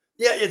while.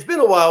 Yeah, it's been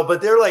a while,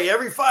 but they're like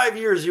every 5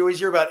 years you always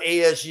hear about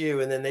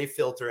ASU and then they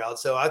filter out.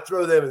 So I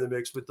throw them in the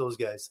mix with those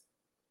guys.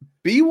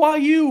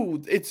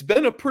 BYU, it's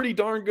been a pretty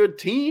darn good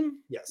team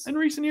Yes. in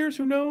recent years.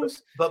 Who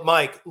knows? But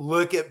Mike,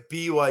 look at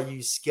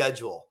BYU's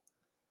schedule.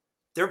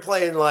 They're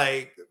playing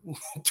like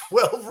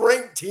 12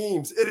 ranked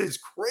teams. It is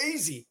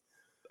crazy.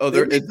 Oh,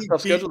 it's a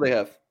tough schedule they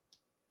have.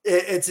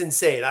 It's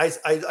insane.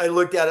 I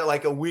looked at it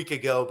like a week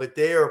ago, but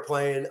they are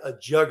playing a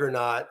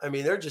juggernaut. I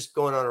mean, they're just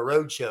going on a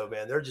road show,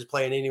 man. They're just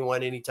playing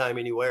anyone, anytime,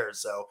 anywhere.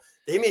 So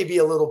they may be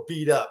a little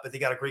beat up, but they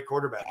got a great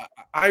quarterback.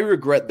 I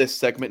regret this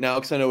segment now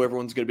because I know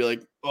everyone's going to be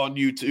like on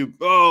YouTube,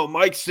 oh,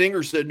 Mike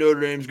Singer said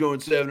Notre Dame's going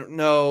 7.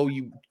 No,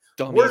 you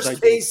dummies.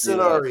 Worst case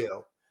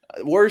scenario.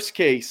 Worst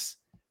case.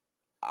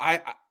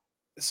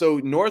 So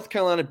North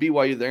Carolina,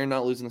 BYU, they're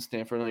not losing to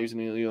Stanford, not using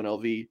the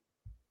UNLV.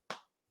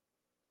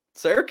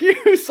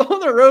 Syracuse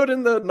on the road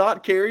in the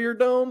not Carrier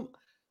Dome.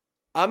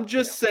 I'm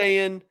just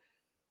saying,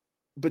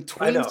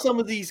 between some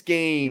of these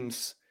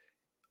games,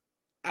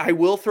 I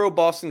will throw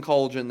Boston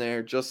College in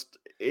there just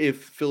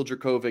if Phil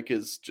Jurkovec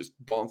is just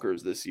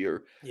bonkers this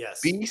year. Yes.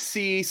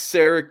 BC,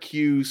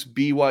 Syracuse,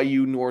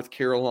 BYU, North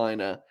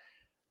Carolina.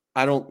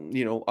 I don't.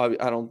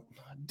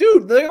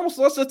 Dude, they almost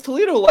lost to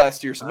Toledo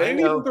last year, so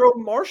maybe even throw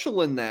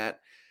Marshall in that.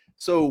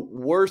 So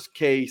worst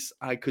case,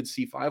 I could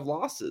see 5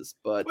 losses,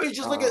 but let's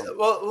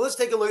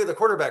take a look at the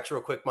quarterbacks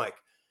real quick, Mike.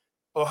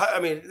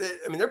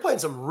 They're playing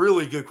some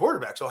really good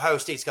quarterbacks. Ohio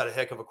State's got a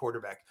heck of a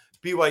quarterback.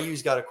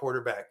 BYU's got a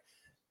quarterback.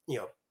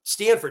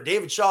 Stanford,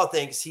 David Shaw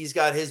thinks he's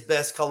got his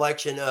best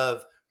collection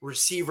of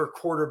receiver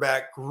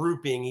quarterback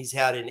grouping he's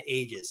had in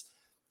ages.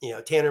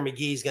 Tanner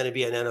McGee's going to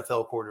be an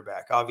NFL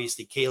quarterback.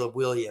 Obviously, Caleb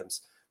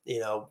Williams.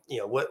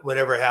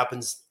 Whatever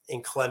happens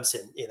in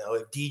Clemson.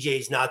 If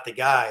DJ's not the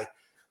guy.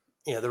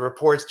 The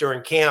reports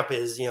during camp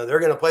is, they're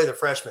going to play the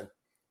freshman.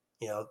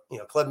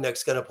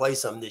 Klubnik's going to play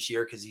some this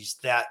year because he's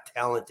that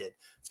talented.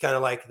 It's kind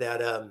of like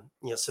that,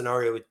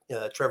 scenario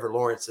with Trevor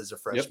Lawrence as a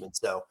freshman. Yep.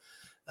 So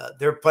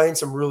they're playing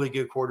some really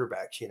good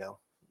quarterbacks,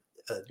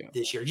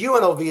 this year.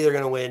 UNLV, they're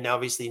going to win.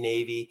 Obviously,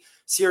 Navy.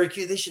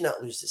 Syracuse, they should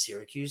not lose to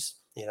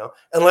Syracuse,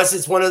 unless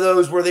it's one of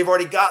those where they've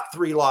already got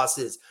 3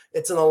 losses.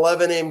 It's an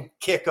 11-inning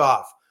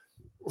kickoff,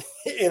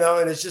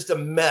 and it's just a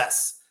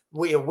mess.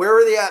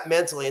 Where are they at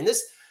mentally? And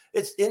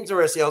it's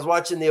interesting. I was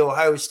watching the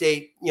Ohio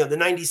State, the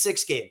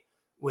 96 game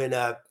when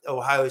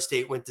Ohio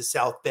State went to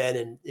South Bend,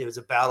 and it was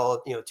a battle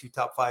of, 2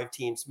 top 5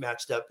 teams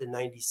matched up in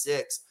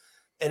 96.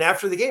 And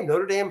after the game,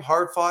 Notre Dame,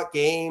 hard-fought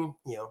game,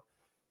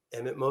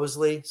 Emmett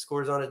Mosley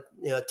scores on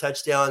a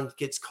touchdown,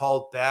 gets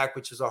called back,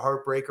 which is a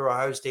heartbreaker.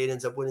 Ohio State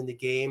ends up winning the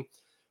game.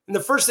 And the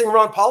first thing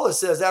Ron Paulus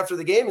says after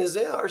the game is,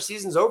 our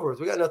season's over.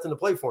 We got nothing to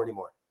play for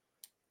anymore.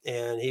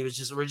 And we're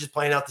just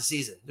playing out the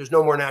season. There's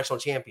no more national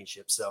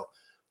championships. So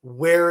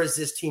where is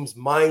this team's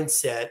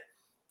mindset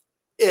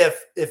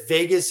if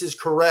Vegas is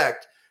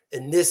correct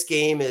and this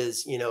game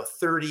is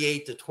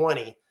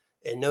 38-20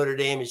 and Notre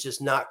Dame is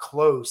just not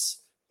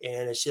close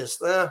and it's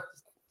just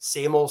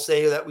same old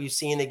say that we've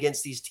seen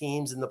against these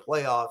teams in the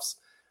playoffs.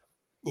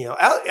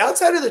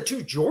 Outside of the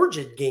 2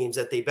 Georgia games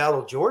that they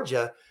battled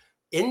Georgia,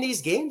 in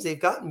these games they've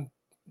gotten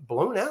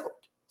blown out.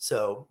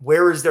 So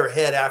where is their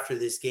head after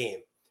this game?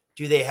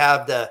 Do they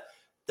have the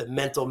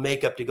mental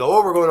makeup to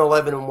go, we're going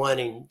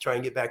 11-1 and try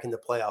and get back in the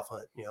playoff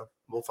hunt?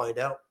 We'll find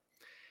out.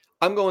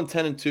 I'm going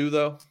 10-2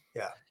 though.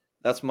 Yeah.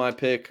 That's my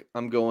pick.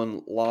 I'm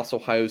going loss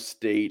Ohio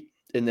State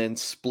and then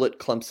split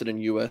Clemson and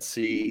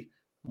USC,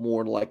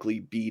 more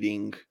likely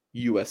beating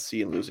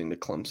USC and losing to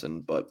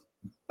Clemson. But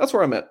that's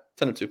where I'm at,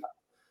 10-2.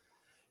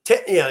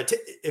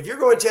 If you're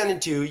going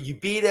 10-2, you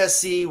beat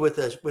SC with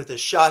a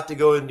shot to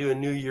go into a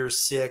New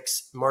Year's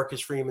 6, Marcus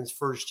Freeman's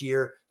first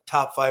year,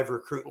 top 5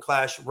 recruiting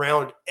class,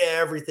 round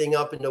everything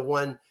up into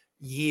 1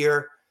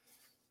 year.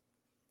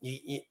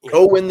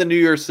 Go win the New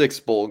Year's 6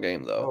 bowl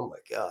game, though. Oh, my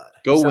God.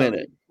 Go win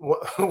it.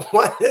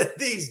 One of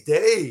these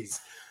days.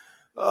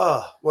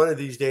 Oh, one of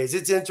these days.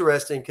 It's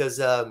interesting because,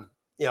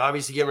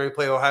 obviously getting ready to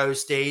play Ohio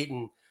State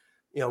and,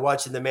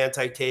 watching the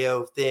Manti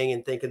Te'o thing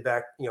and thinking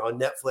back, on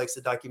Netflix,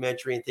 the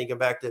documentary, and thinking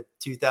back to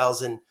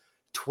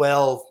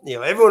 2012.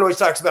 Everyone always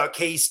talks about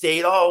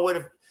K-State. Oh, what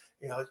if,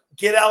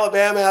 get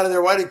Alabama out of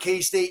there. Why did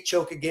K-State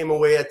choke a game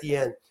away at the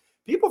end?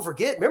 People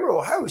forget. Remember,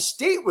 Ohio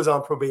State was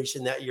on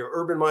probation that year,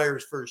 Urban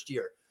Meyer's first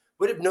year.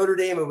 What if Notre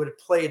Dame would have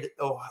played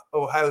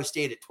Ohio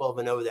State at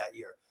 12-0 that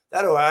year?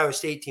 That Ohio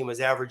State team was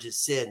average as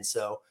sin.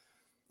 So,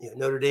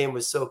 Notre Dame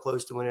was so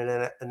close to winning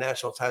a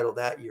national title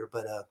that year.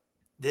 But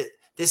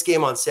this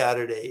game on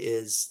Saturday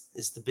is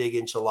the big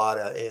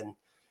enchilada. And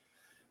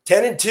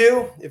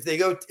 10-2, if they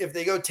go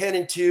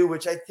 10-2,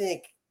 which I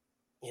think,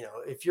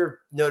 if you're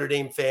Notre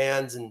Dame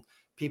fans and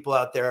people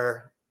out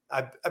there,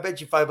 I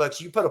bet you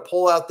 $5. You put a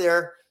poll out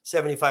there,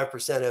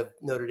 75% of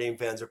Notre Dame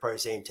fans are probably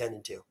saying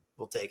 10-2.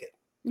 We'll take it.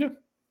 Yeah.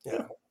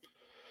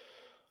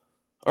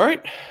 All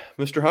right,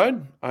 Mr.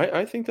 Hyde.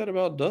 I think that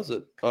about does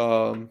it.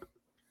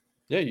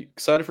 Yeah, you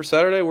excited for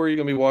Saturday? Where are you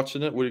going to be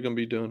watching it? What are you going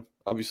to be doing?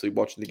 Obviously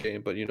watching the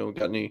game, but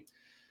got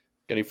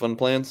any fun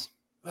plans?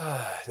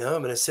 No,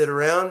 I'm going to sit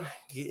around,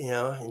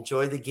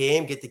 enjoy the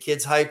game, get the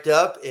kids hyped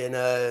up,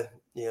 and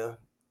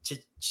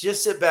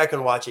just sit back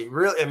and watch it.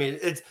 Really, I mean,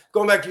 it's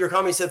going back to your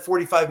comment. You said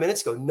 45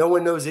 minutes ago. No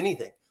one knows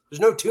anything.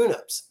 There's no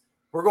tune-ups.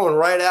 We're going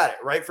right at it,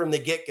 right from the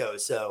get-go.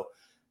 So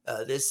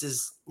this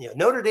is,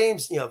 Notre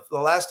Dame's. The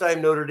last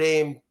time Notre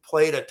Dame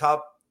played a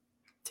top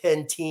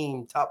 10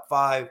 team, top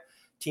 5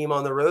 team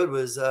on the road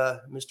was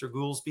Mr.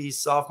 Goolsby's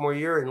sophomore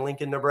year in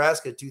Lincoln,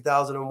 Nebraska,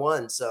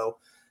 2001. So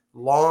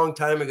long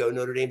time ago,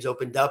 Notre Dame's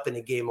opened up in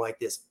a game like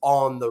this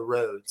on the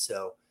road.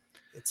 So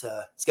it's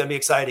going to be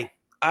exciting.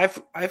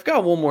 I've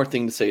got one more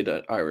thing to say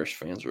to Irish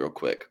fans real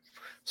quick.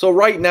 So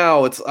right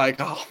now it's like,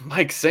 oh,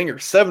 Mike Singer,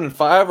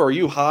 7-5. Are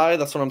you high?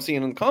 That's what I'm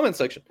seeing in the comment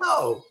section.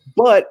 No.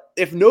 But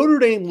if Notre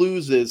Dame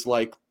loses,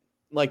 like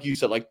you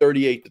said, like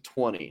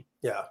 38-20.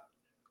 Yeah.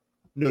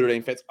 Notre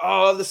Dame fans,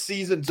 oh, the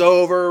season's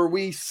over.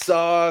 We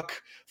suck.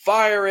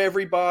 Fire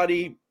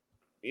everybody.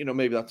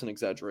 Maybe that's an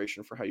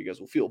exaggeration for how you guys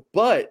will feel.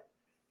 But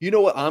you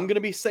know what I'm going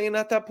to be saying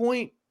at that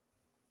point?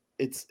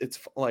 It's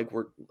like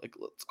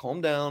let's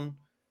calm down.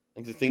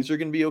 Like the things are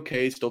going to be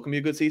okay. Still can be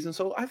a good season.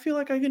 So I feel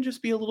like I can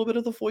just be a little bit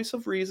of the voice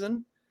of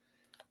reason.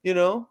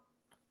 You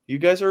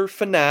guys are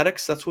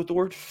fanatics. That's what the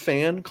word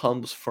fan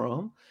comes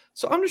from.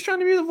 So I'm just trying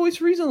to be the voice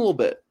of reason a little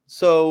bit.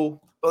 So,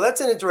 well,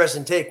 that's an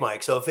interesting take,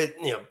 Mike. So if it,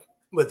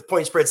 with the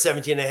point spread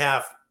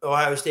 17.5,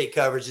 Ohio State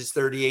coverage is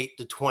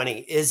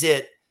 38-20. Is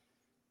it,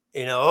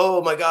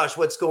 oh my gosh,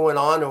 what's going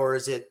on? Or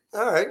is it,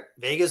 all right,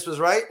 Vegas was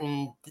right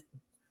and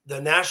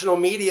the national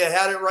media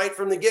had it right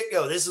from the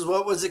get-go. This is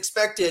what was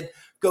expected.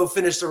 Go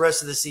finish the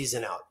rest of the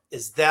season out.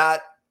 Is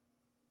that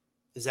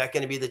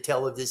going to be the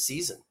tell of this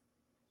season?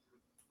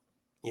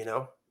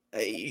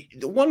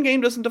 One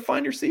game doesn't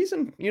define your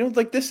season.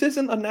 Like this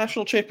isn't a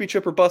national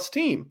championship or bust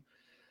team.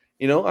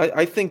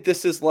 I think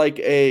this is like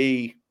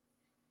a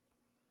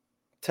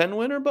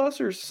 10-win or bust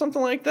or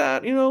something like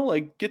that.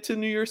 Like get to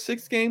New Year's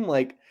 6th game.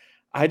 Like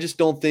I just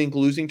don't think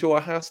losing to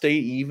Ohio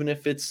State, even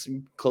if it's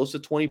close to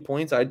 20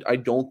 points, I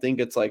don't think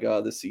it's like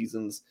the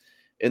season's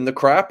in the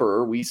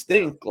crapper. We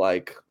stink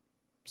like.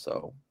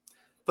 So,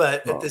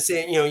 but at the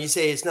same, you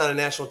say it's not a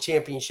national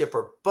championship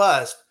or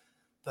bust,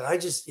 but I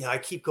just, I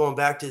keep going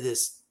back to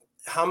this.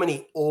 How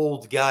many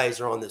old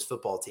guys are on this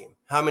football team?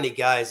 How many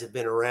guys have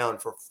been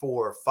around for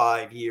 4 or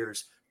 5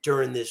 years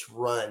during this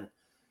run?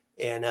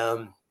 And,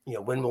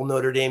 when will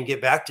Notre Dame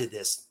get back to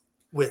this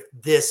with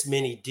this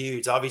many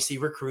dudes? Obviously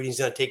recruiting is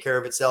going to take care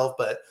of itself,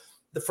 but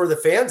for the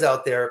fans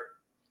out there,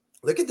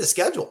 look at the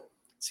schedule.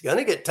 It's going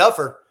to get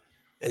tougher.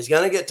 It's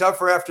going to get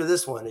tougher after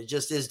this one. It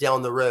just is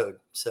down the road.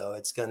 So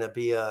it's going to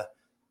be a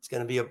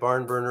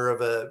barn burner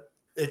of a,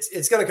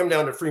 it's going to come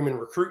down to Freeman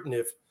recruiting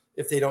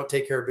if they don't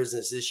take care of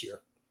business this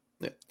year.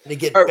 Yeah. To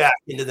get back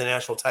into the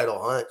national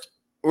title hunt.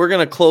 We're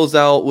going to close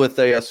out with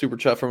a super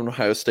chat from an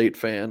Ohio State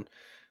fan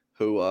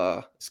who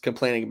is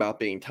complaining about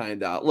being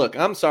timed out. Look,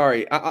 I'm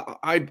sorry.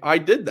 I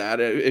did that.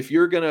 If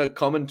you're going to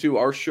come into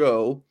our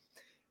show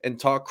and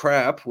talk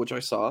crap, which I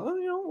saw, I'm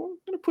going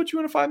to put you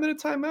in a 5-minute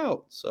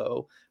timeout.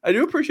 So I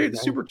do appreciate the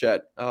super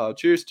chat.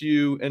 Cheers to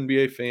you,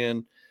 NBA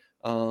fan.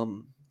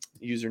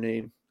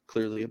 Username,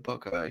 clearly a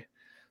Buckeye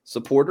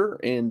supporter.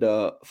 And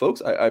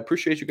folks, I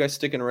appreciate you guys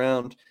sticking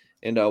around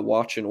and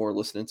watching or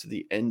listening to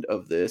the end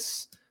of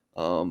this.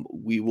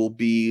 We will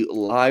be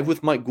live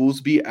with Mike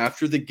Goolsby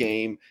after the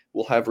game.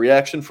 We'll have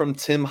reaction from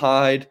Tim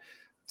Hyde.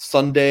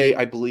 Sunday,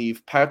 I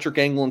believe Patrick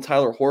Engel and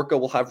Tyler Horka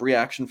will have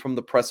reaction from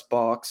the press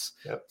box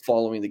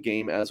following the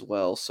game as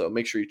well. So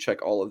make sure you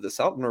check all of this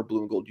out on our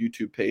Blue and Gold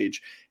YouTube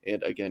page.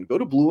 And again, go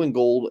to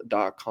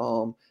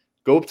blueandgold.com.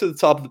 Go up to the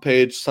top of the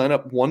page, sign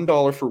up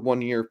 $1 for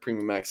 1 year of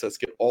premium access,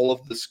 get all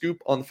of the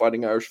scoop on the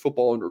Fighting Irish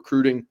football and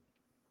recruiting,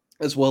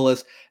 as well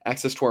as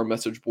access to our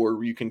message board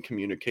where you can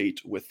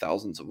communicate with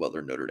thousands of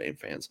other Notre Dame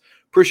fans.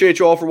 Appreciate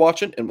you all for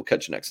watching, and we'll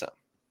catch you next time.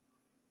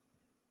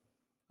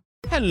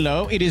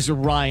 Hello, it is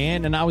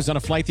Ryan, and I was on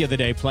a flight the other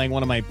day playing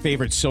one of my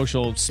favorite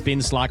social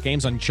spin slot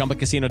games on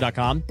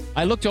ChumbaCasino.com.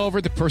 I looked over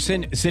at the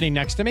person sitting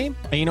next to me,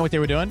 and you know what they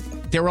were doing?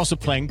 They were also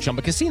playing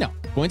Chumba Casino.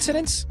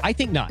 Coincidence? I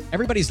think not.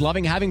 Everybody's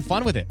loving having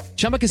fun with it.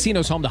 Chumba Casino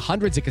is home to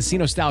hundreds of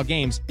casino-style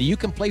games that you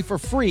can play for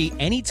free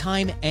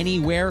anytime,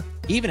 anywhere,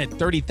 even at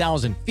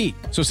 30,000 feet.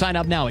 So sign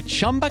up now at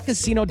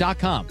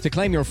ChumbaCasino.com to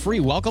claim your free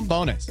welcome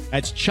bonus.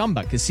 That's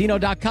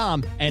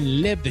ChumbaCasino.com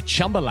and live the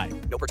Chumba life.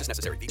 No purchase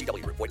necessary.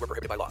 VGW Group. Void where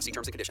prohibited by law. See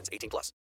terms and conditions. 18+.